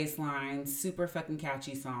 Incredible bass line, super fucking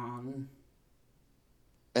catchy song.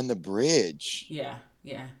 And the bridge. Yeah,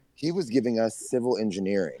 yeah. He was giving us civil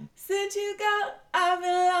engineering. Since you go, I've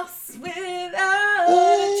been lost without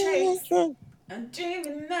a trace. I'm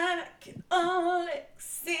dreaming that I can only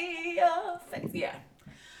see your face. Yeah.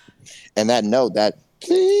 And that note, that Uh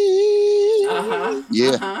huh. Uh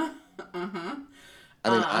yeah. huh. Uh huh. I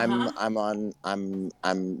mean, Uh huh.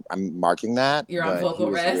 I'm marking that, You're on but he vocal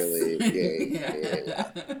was rest. really Yeah.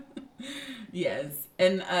 yeah. Yes.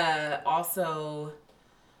 And also,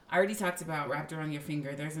 I already talked about Wrapped Around Your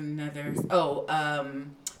Finger. There's another.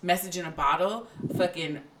 Message in a Bottle.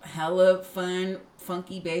 Fucking hella fun,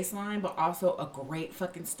 funky bass line, but also a great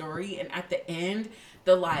fucking story. And at the end,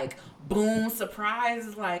 the like boom surprise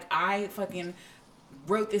is like, I fucking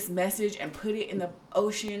wrote this message and put it in the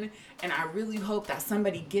ocean, and I really hope that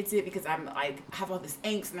somebody gets it because I'm like have all this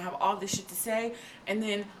angst and I have all this shit to say. And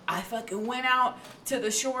then I fucking went out to the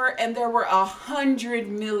shore and there were 100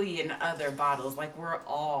 million other bottles. Like, we're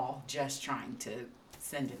all just trying to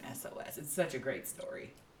send an SOS. It's such a great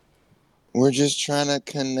story. We're just trying to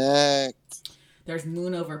connect. There's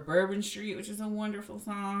Moon Over Bourbon Street, which is a wonderful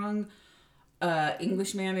song.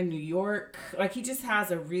 Englishman in New York. Like, he just has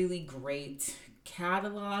a really great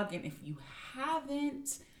catalog. And if you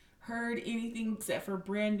haven't heard anything except for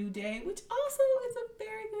Brand New Day, which also is a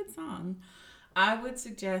very good song, I would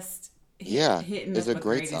suggest hitting it's up a a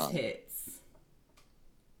great greatest song. hits.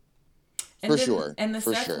 For sure. And the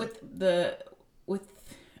For stuff sure. with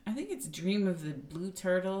I think it's Dream of the Blue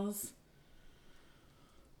Turtles.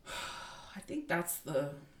 I think that's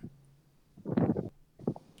that's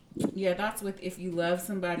with If You Love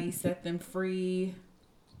Somebody, Set Them Free.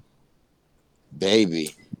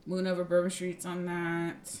 Baby. Moon Over Bourbon Street's on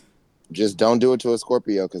that. Just don't do it to a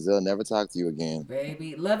Scorpio because they'll never talk to you again.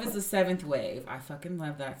 Baby. Love is the Seventh Wave. I fucking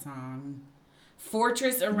love that song.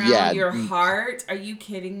 Fortress Around Yeah. Your Heart. Are you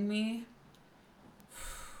kidding me?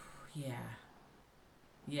 Yeah.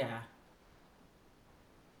 Yeah.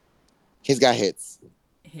 He's got hits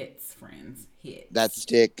Hits, friends. Hits. that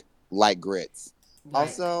stick like grits. Like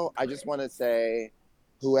Also, I just want to say,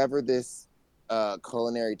 whoever this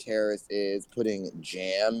culinary terrorist is putting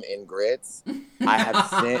jam in grits, I have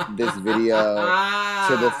sent this video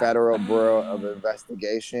to the Federal Bureau of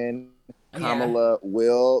Investigation. Kamala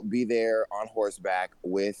will be there on horseback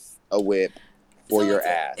with a whip for your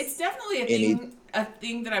ass. It's definitely a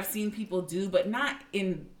thing that I've seen people do, but not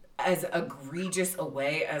in as egregious a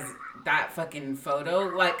way as that fucking photo.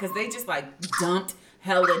 Like, because they just like dumped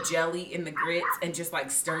hella jelly in the grits and just like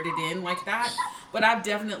stirred it in like that. But I've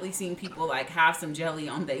definitely seen people like have some jelly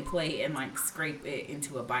on their plate and like scrape it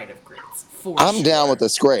into a bite of grits. I'm down with the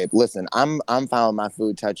scrape. Listen, I'm fine with my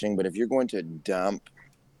food touching, but if you're going to dump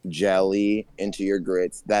jelly into your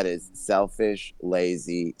grits, that is selfish,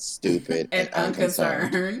 lazy, stupid, and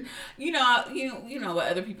unconcerned. You know what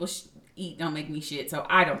other people eat don't make me shit, so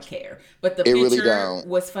I don't care. But the It really picture don't.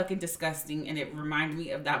 was fucking disgusting, and it reminded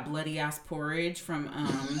me of that bloody ass porridge from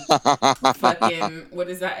fucking what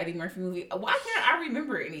is that Eddie Murphy movie? Why can't I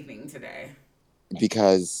remember anything today?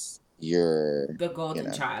 Because you're The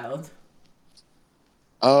Golden Child.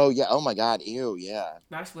 Oh yeah. Oh my God. Ew. Yeah.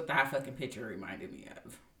 That's what that fucking picture reminded me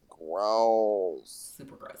of. Gross.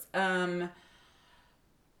 Super gross. Hey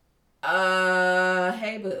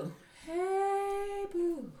boo. Hey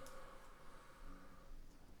boo.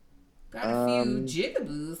 Got a few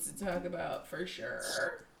jigaboos to talk about for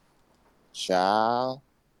sure. Child.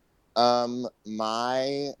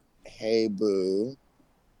 My hey boo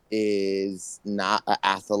is not an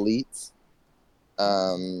athlete.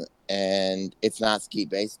 And it's not ski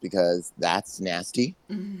based because that's nasty.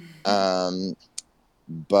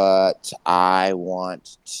 But I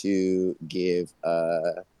want to give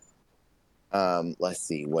let's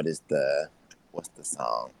see, what's the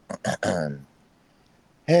song?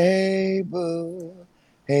 Hey boo,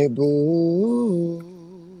 hey boo.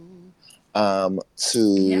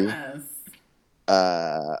 To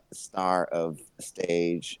star of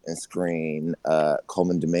stage and screen,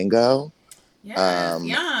 Coleman Domingo.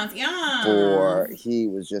 For he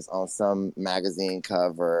was just on some magazine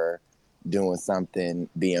cover doing something,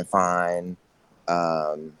 being fine.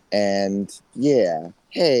 And yeah,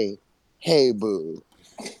 hey boo.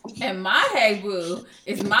 And my hey boo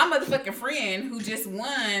is my motherfucking friend who just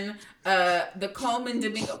won the Coleman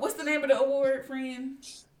Domingo. What's the name of the award, friend?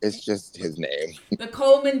 It's just his name. The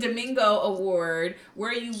Coleman Domingo Award,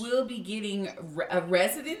 where you will be getting a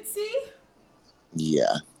residency.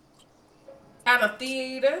 Yeah. At a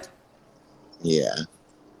theater. Yeah.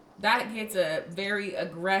 That gets a very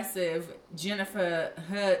aggressive Jennifer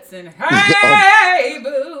Hudson. Hey,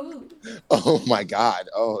 boo. Oh my God.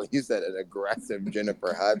 Oh, you said an aggressive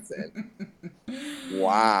Jennifer Hudson.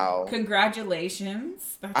 Wow.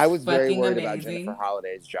 Congratulations. I That's was very fucking worried about Jennifer amazing.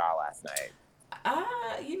 Holliday's jaw last night.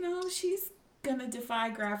 She's gonna defy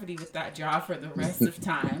gravity with that jaw for the rest of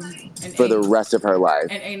time. For the rest of her life.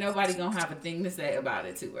 And ain't nobody gonna have a thing to say about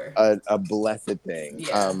it to her. A blessed thing.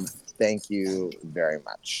 Yeah. Thank you very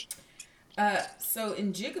much. So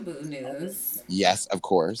in Jigaboo news, Yes, of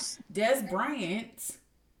course. Des Bryant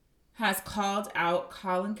has called out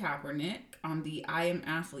Colin Kaepernick on the I Am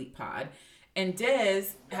Athlete pod. And Des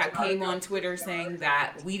had came on Twitter saying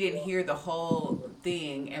that we didn't hear the whole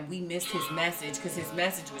thing and we missed his message because his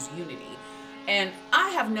message was unity. And I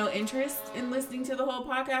have no interest in listening to the whole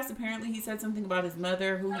podcast. Apparently, he said something about his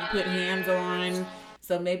mother who he put hands on.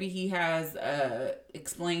 So maybe he has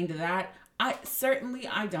explained that. I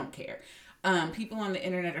don't care. People on the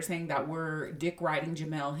internet are saying that we're dick riding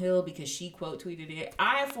Jamel Hill because she quote tweeted it.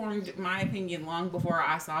 I formed my opinion long before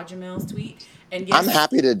I saw Jamel's tweet. And yes, I'm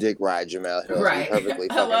happy to dick ride Jamel Hill, right. to be perfectly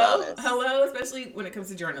fucking honest. Hello, especially when it comes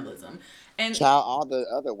to journalism. And child, all the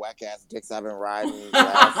other whack ass dicks I've been riding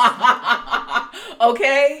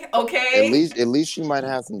okay. At least she might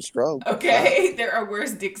have some strokes. Okay, there are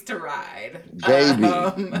worse dicks to ride. Baby,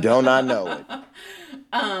 don't I know it.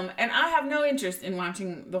 And I have no interest in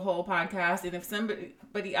watching the whole podcast. And if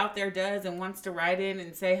somebody out there does and wants to write in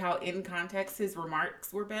and say how in context his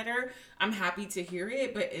remarks were better, I'm happy to hear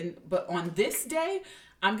it. But on this day,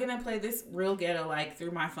 I'm gonna play this real ghetto like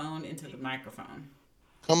through my phone into the microphone.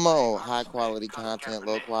 Come on, high quality content,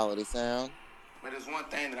 low quality sound. But there's one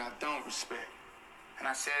thing that I don't respect, and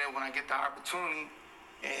I said it when I get the opportunity,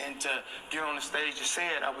 and to get on the stage to say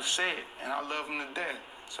it, I would say it, and I love him to death.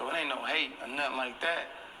 So it ain't no hate or nothing like that.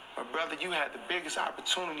 But brother, you had the biggest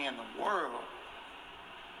opportunity in the world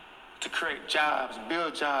to create jobs,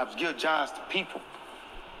 build jobs, give jobs to people.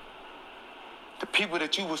 The people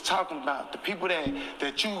that you was talking about, the people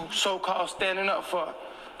that you so-called standing up for,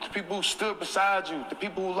 the people who stood beside you, the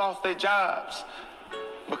people who lost their jobs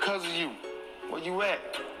because of you. Where you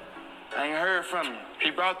at? I ain't heard from you. He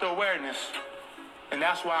brought the awareness, and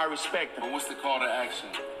that's why I respect him. But what's the call to action?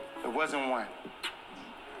 There wasn't one.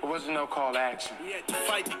 There wasn't no call to action.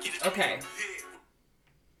 Okay.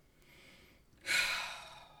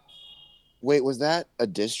 Wait, was that a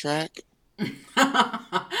diss track?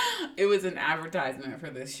 It was an advertisement for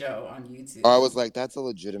this show on YouTube. Oh, I was like, that's a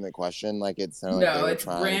legitimate question. Like it sounded like they were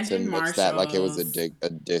trying to mix that like it was a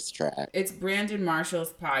diss track. It's Brandon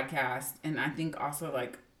Marshall's podcast, and I think also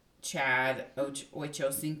like Chad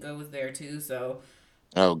Ochocinco was there too. So,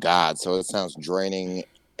 oh God, so it sounds draining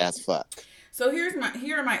as fuck. So here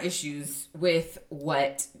are my issues with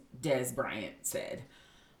what Des Bryant said.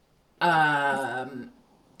 And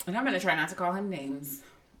I'm gonna try not to call him names.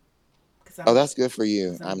 That's good for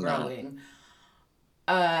you. I'm growing.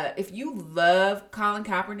 If you love Colin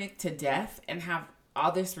Kaepernick to death and have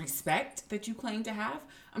all this respect that you claim to have,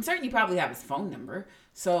 I'm certain you probably have his phone number.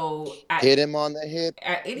 So hit him on the hip.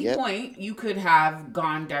 At any point, you could have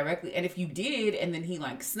gone directly. And if you did, and then he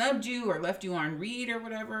like snubbed you or left you on read or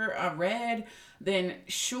whatever, read, then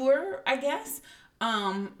sure, I guess.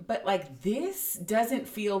 But like this doesn't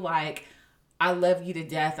feel like I love you to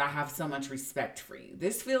death. I have so much respect for you.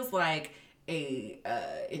 This feels like a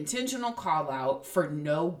intentional call out for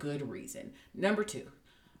no good reason. Number 2,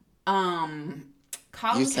 Colin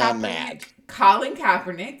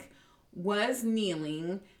Kaepernick was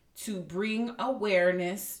kneeling to bring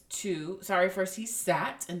awareness to. Sorry, first he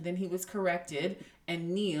sat and then he was corrected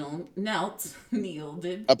and knelt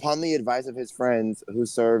upon the advice of his friends who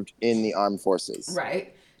served in the armed forces.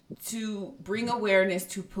 Right. To bring awareness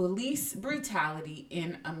to police brutality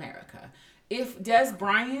in America. If Des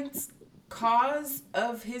Bryant's cause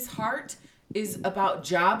of his heart is about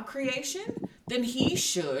job creation, then he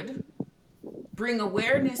should bring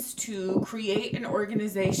awareness to create an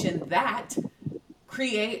organization that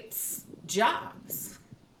creates jobs.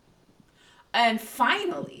 And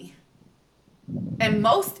finally, and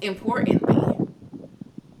most importantly,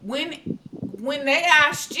 when they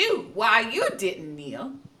asked you why you didn't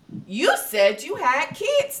kneel, you said you had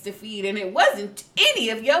kids to feed and it wasn't any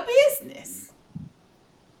of your business.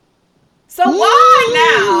 So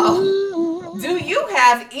why now do you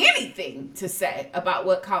have anything to say about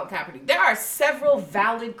what Colin Kaepernick? There are several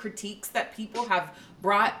valid critiques that people have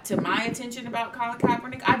brought to my attention about Colin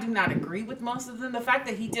Kaepernick. I do not agree with most of them. The fact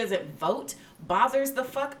that he doesn't vote bothers the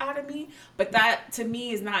fuck out of me. But that, to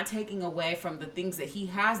me, is not taking away from the things that he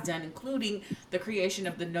has done, including the creation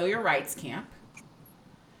of the Know Your Rights camp,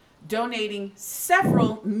 donating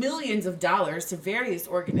several millions of dollars to various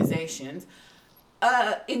organizations,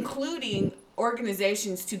 including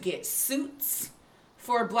organizations to get suits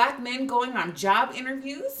for black men going on job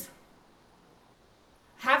interviews.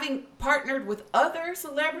 having partnered with other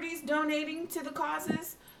celebrities donating to the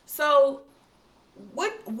causes. So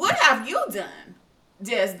what have you done,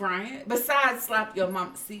 Des Bryant, besides slap your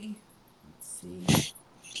mom? See.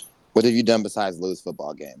 What have you done besides lose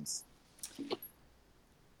football games?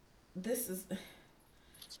 This is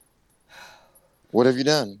What have you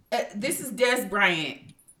done? this is Des Bryant,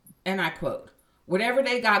 and I quote, "Whatever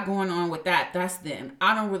they got going on with that, that's them.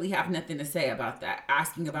 I don't really have nothing to say about that."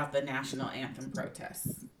 Asking about the national anthem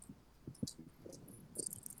protests.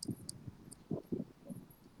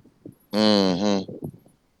 Mm-hmm.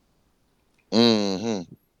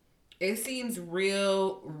 Mm-hmm. It seems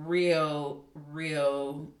real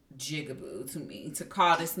jigaboo to me to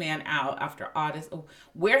call this man out after all this. Oh,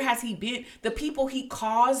 where has he been? The people he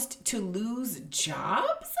caused to lose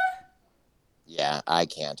jobs? Yeah, I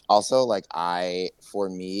can't. Also, like, for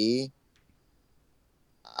me,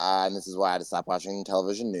 and this is why I had to stop watching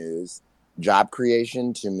television news, job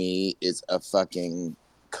creation to me is a fucking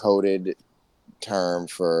coded term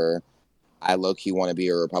for I low-key want to be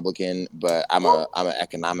a Republican, but I'm an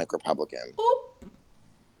economic Republican. Oop.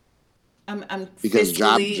 I'm Because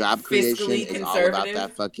job creation fiscally is all about conservative.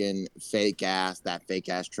 that fucking fake ass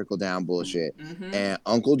trickle down bullshit. Mm-hmm. And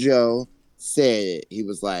Uncle Joe said it. He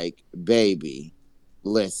was like, "Baby,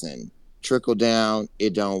 listen, trickle down,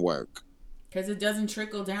 it don't work. Because it doesn't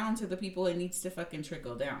trickle down to the people it needs to fucking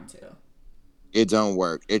trickle down to. It don't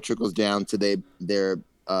work. It trickles down to their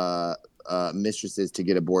mistresses to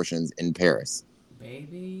get abortions in Paris."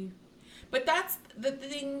 Baby. But that's the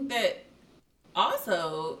thing that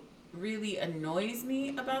also really annoys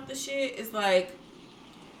me about the shit is like,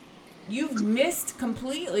 you've missed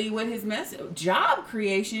completely what his message, job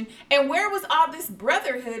creation, and where was all this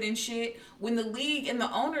brotherhood and shit when the league and the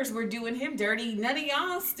owners were doing him dirty? None of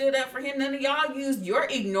y'all stood up for him. None of y'all used your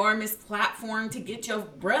enormous platform to get your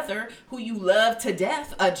brother, who you love to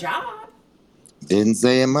death, a job. Didn't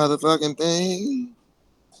say a motherfucking thing.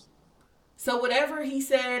 So whatever he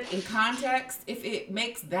said in context, if it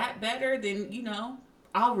makes that better, then,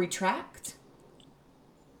 I'll retract.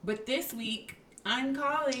 But this week, I'm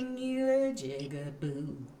calling you a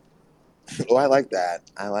jigaboo. Oh, I like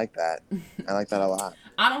that. I like that a lot.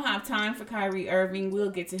 I don't have time for Kyrie Irving. We'll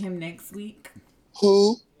get to him next week.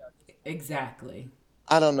 Who? Exactly.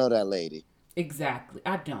 I don't know that lady. Exactly.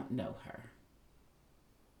 I don't know her.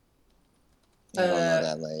 I don't know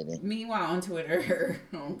that lady. Meanwhile, on Twitter,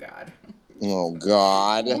 oh God. Oh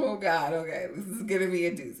God. Oh God. Okay, this is gonna be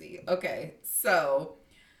a doozy. Okay, so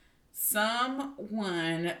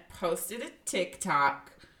someone posted a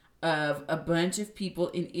TikTok of a bunch of people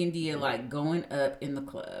in India like going up in the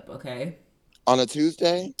club. Okay. On a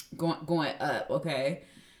Tuesday. Going up. Okay,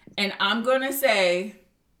 and I'm gonna say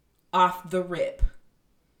off the rip,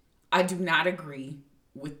 I do not agree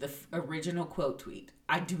with the original quote tweet.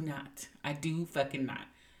 I do not. I do fucking not.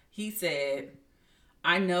 He said,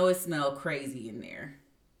 "I know it smelled crazy in there."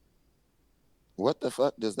 What the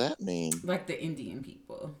fuck does that mean? Like the Indian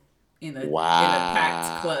people in a Wow.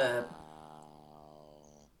 packed club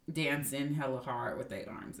dancing hella hard with their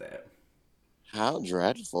arms up. How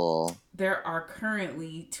dreadful. There are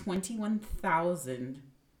currently 21,000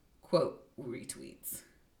 quote retweets.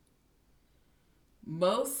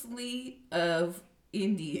 Mostly of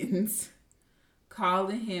Indians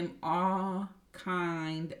calling him all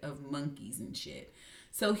kind of monkeys and shit.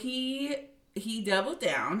 So he doubled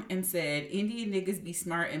down and said, "Indian niggas be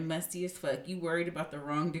smart and musty as fuck. You worried about the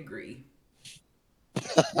wrong degree."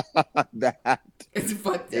 That It's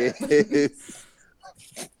fucked up. is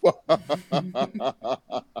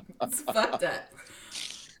It's fucked up.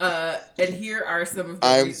 And here are some of the...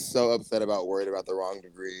 I'm so upset about worried about the wrong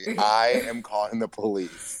degree. I am calling the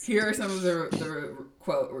police. Here are some of the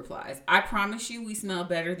quote replies. "I promise you we smell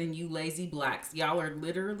better than you lazy blacks. Y'all are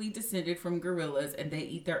literally descended from gorillas and they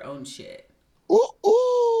eat their own shit.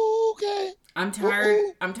 Ooh, okay. I'm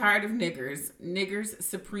tired of niggers. Niggers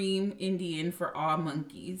supreme Indian for all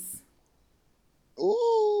monkeys.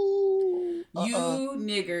 Ooh. You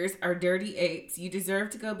niggers are dirty apes. You deserve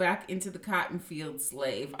to go back into the cotton field,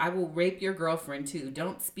 slave. I will rape your girlfriend too.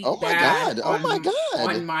 Don't speak bad on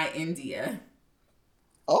my India."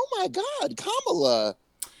 Oh my God, Kamala.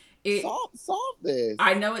 Solve this.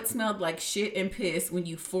 "I know it smelled like shit and piss when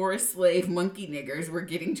you forest slave monkey niggers were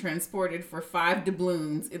getting transported for 5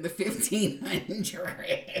 doubloons in the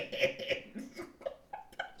 1500s.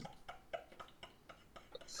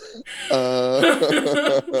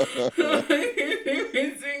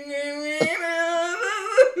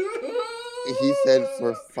 He said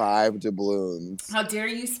for 5 doubloons. How dare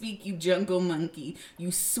you speak, you jungle monkey,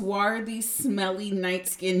 you swarthy, smelly,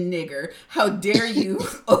 night-skinned nigger. How dare you?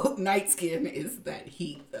 Oh, night-skin is that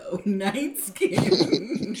heat, though.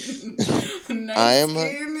 Night-skin. I'm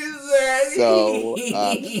Night-skin is that so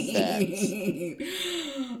heat.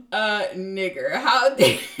 Nigger, how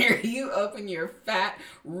dare you open your fat,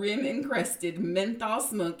 rim-encrusted,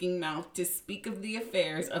 menthol-smoking mouth to speak of the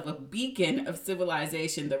affairs of a beacon of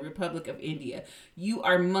civilization, the Republic of India. You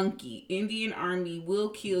are monkey. Indian army will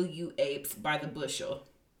kill you apes by the bushel.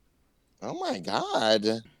 Oh my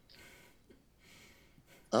God.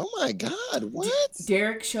 Oh my God, what?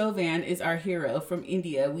 Derek Chauvin is our hero. From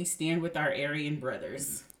India, we stand with our Aryan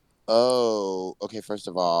brothers. Oh, okay, first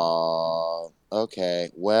of all, okay,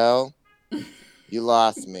 well, you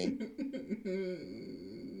lost me.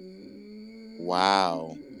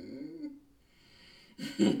 Wow.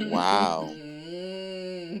 Wow.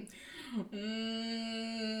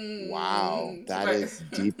 Wow. That is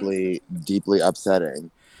deeply, deeply upsetting.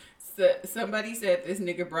 So, somebody said this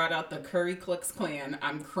nigga brought out the Curry Klux Klan.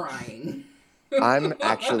 I'm crying. I'm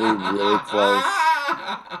actually really close.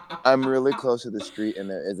 I'm really close to the street and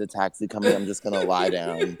there is a taxi coming. I'm just going to lie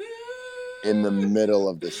down in the middle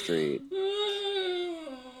of the street.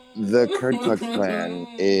 The Ku Klux Klan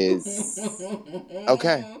is...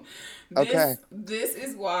 Okay. Okay. This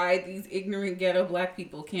is why these ignorant ghetto black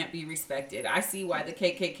people can't be respected. I see why the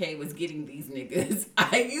KKK was getting these niggas.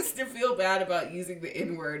 I used to feel bad about using the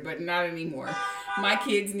N-word, but not anymore. My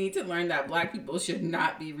kids need to learn that black people should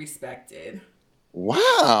not be respected.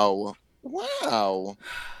 Wow. Wow.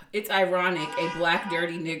 It's ironic, a black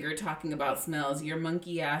dirty nigger talking about smells. Your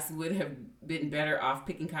monkey ass would have been better off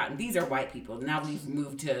picking cotton. These are white people. Now we've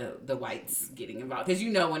moved to the whites getting involved. Because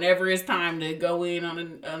whenever it's time to go in on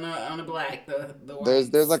a black, the whites.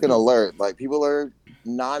 There's like an alert. Like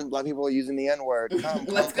non-black people are using the N-word. Come,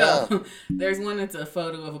 let's go. There's one that's a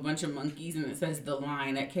photo of a bunch of monkeys and it says the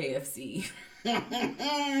line at KFC.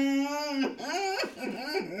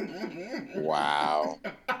 Wow.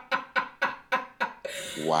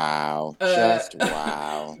 Wow. Just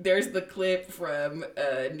wow. There's the clip from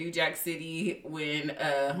New Jack City when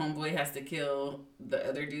homeboy has to kill the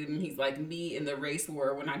other dude and he's like, me in the race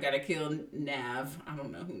war when I gotta kill Nav. I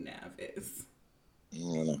don't know who Nav is. I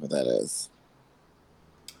don't know who that is.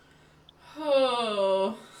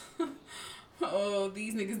 Oh,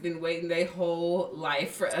 these niggas been waiting their whole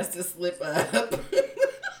life for us to slip up.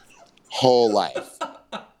 Whole life.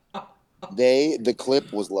 The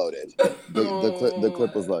clip was loaded. The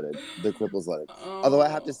clip was loaded. The clip was loaded. Although I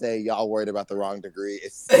have to say, y'all worried about the wrong degree.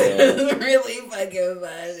 It's still really fucking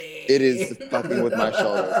funny. It is fucking with my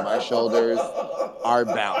shoulders. My shoulders are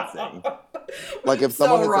bouncing. Like if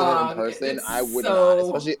someone had said it in person, I would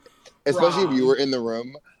not. Especially if you were in the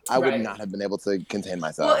room, I would not have been able to contain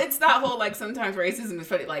myself. Well, it's that whole sometimes racism is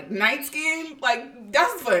funny. Like night skin,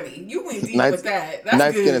 that's funny. You went deep with that. That's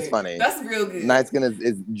night good. Skin is funny. That's real good. Night skin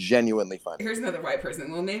is genuinely funny. Here's another white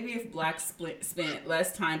person. Well, maybe if blacks spent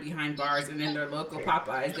less time behind bars and in their local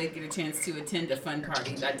Popeyes, they'd get a chance to attend a fun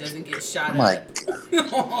party that doesn't get shot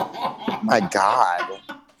up. My God.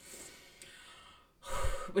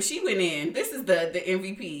 But she went in. This is the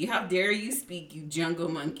MVP. How dare you speak, you jungle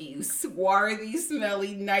monkey, you swarthy,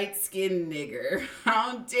 smelly, night-skinned nigger.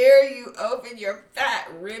 How dare you open your fat,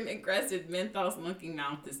 rim-encrusted, menthol-smoking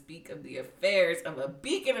mouth to speak of the affairs of a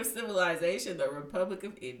beacon of civilization, the Republic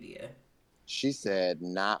of India. She said,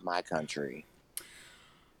 not my country.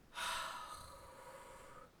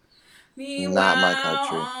 Meanwhile, not my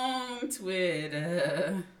country. On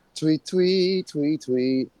Twitter. Tweet, tweet, tweet,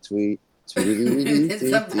 tweet, tweet.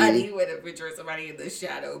 Somebody with a picture of somebody in the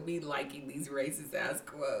shadow be liking these racist ass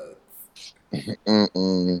quotes.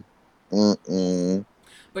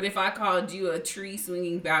 But if I called you a tree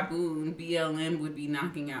swinging baboon, BLM would be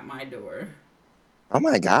knocking at my door. Oh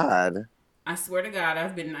my God. I swear to God,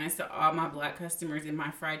 I've been nice to all my black customers in my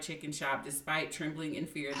fried chicken shop, despite trembling in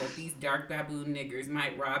fear that these dark baboon niggers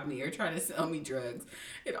might rob me or try to sell me drugs.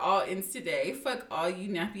 It all ends today. Fuck all you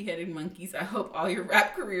nappy-headed monkeys. I hope all your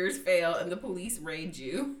rap careers fail and the police raid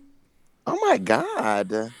you. Oh my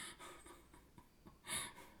God.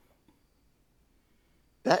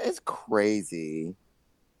 That is crazy.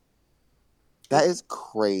 That is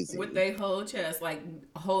crazy. With their whole chest,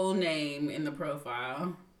 whole name in the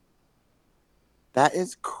profile. That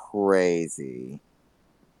is crazy.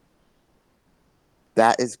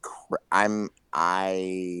 That is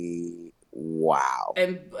wow.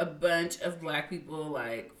 And a bunch of black people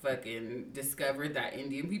fucking discovered that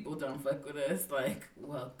Indian people don't fuck with us.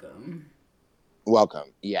 Welcome.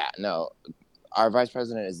 Welcome. Yeah, no. Our vice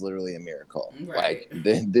president is literally a miracle. Right.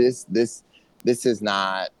 This This is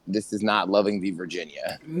not Loving v.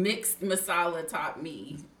 Virginia. Mixed masala taught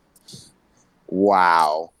me.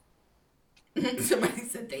 Wow. Somebody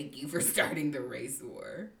said thank you for starting the race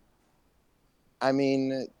war. I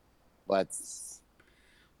mean, let's.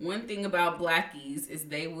 One thing about blackies is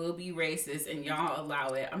they will be racist and y'all allow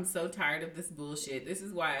it. I'm so tired of this bullshit. This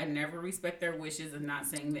is why I never respect their wishes of not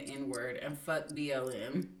saying the N-word and fuck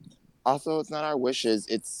BLM. Also, it's not our wishes.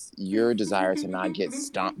 It's your desire to not get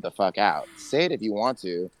stomped the fuck out. Say it if you want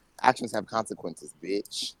to. Actions have consequences,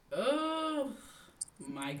 bitch. Oh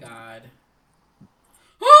my God.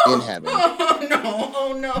 In heaven. Oh no,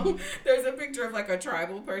 oh no. There's a picture of like a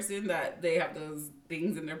tribal person that they have those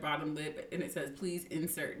things in their bottom lip and it says, please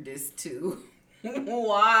insert this too.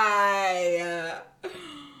 Why?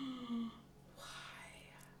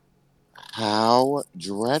 How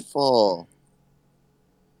dreadful.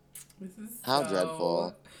 This is How so...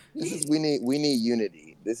 dreadful. This is we need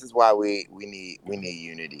unity. This is why we need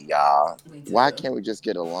unity, y'all. Why can't we just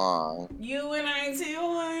get along? You and I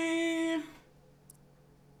too.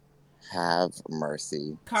 Have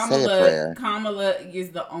mercy. Kamala, say a prayer. Kamala is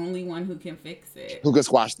the only one who can fix it. Who can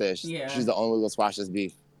squash this? Yeah. She's the only one who can squash this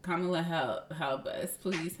beef. Kamala, help us.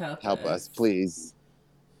 Please help us. Help us, please.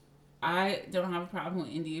 I don't have a problem with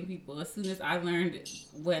Indian people. As soon as I learned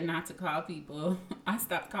what not to call people, I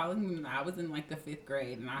stopped calling them. I was in like the 5th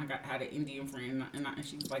grade, and I had an Indian friend, and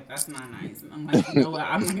she was like, "That's not nice." And I'm like, "You know what?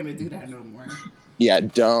 I'm not gonna do that no more." Yeah,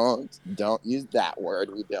 don't use that word.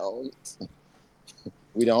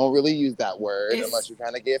 We don't really use that word unless you're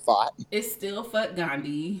trying to get fought. It's still fuck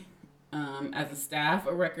Gandhi. As a staff,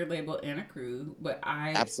 a record label, and a crew, but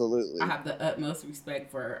I have the utmost respect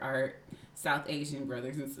for our South Asian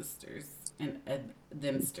brothers and sisters and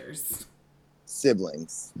themsters.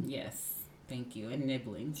 Siblings. Yes, thank you, and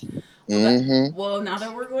nibblings. Well, now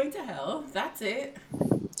that we're going to hell, that's it.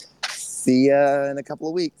 See ya in a couple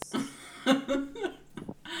of weeks.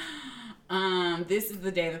 This is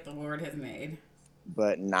the day that the Lord has made.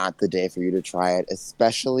 But not the day for you to try it,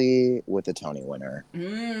 especially with a Tony winner.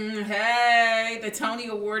 Hey, the Tony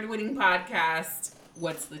Award-winning podcast.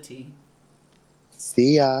 What's the tea?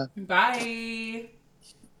 See ya. Bye.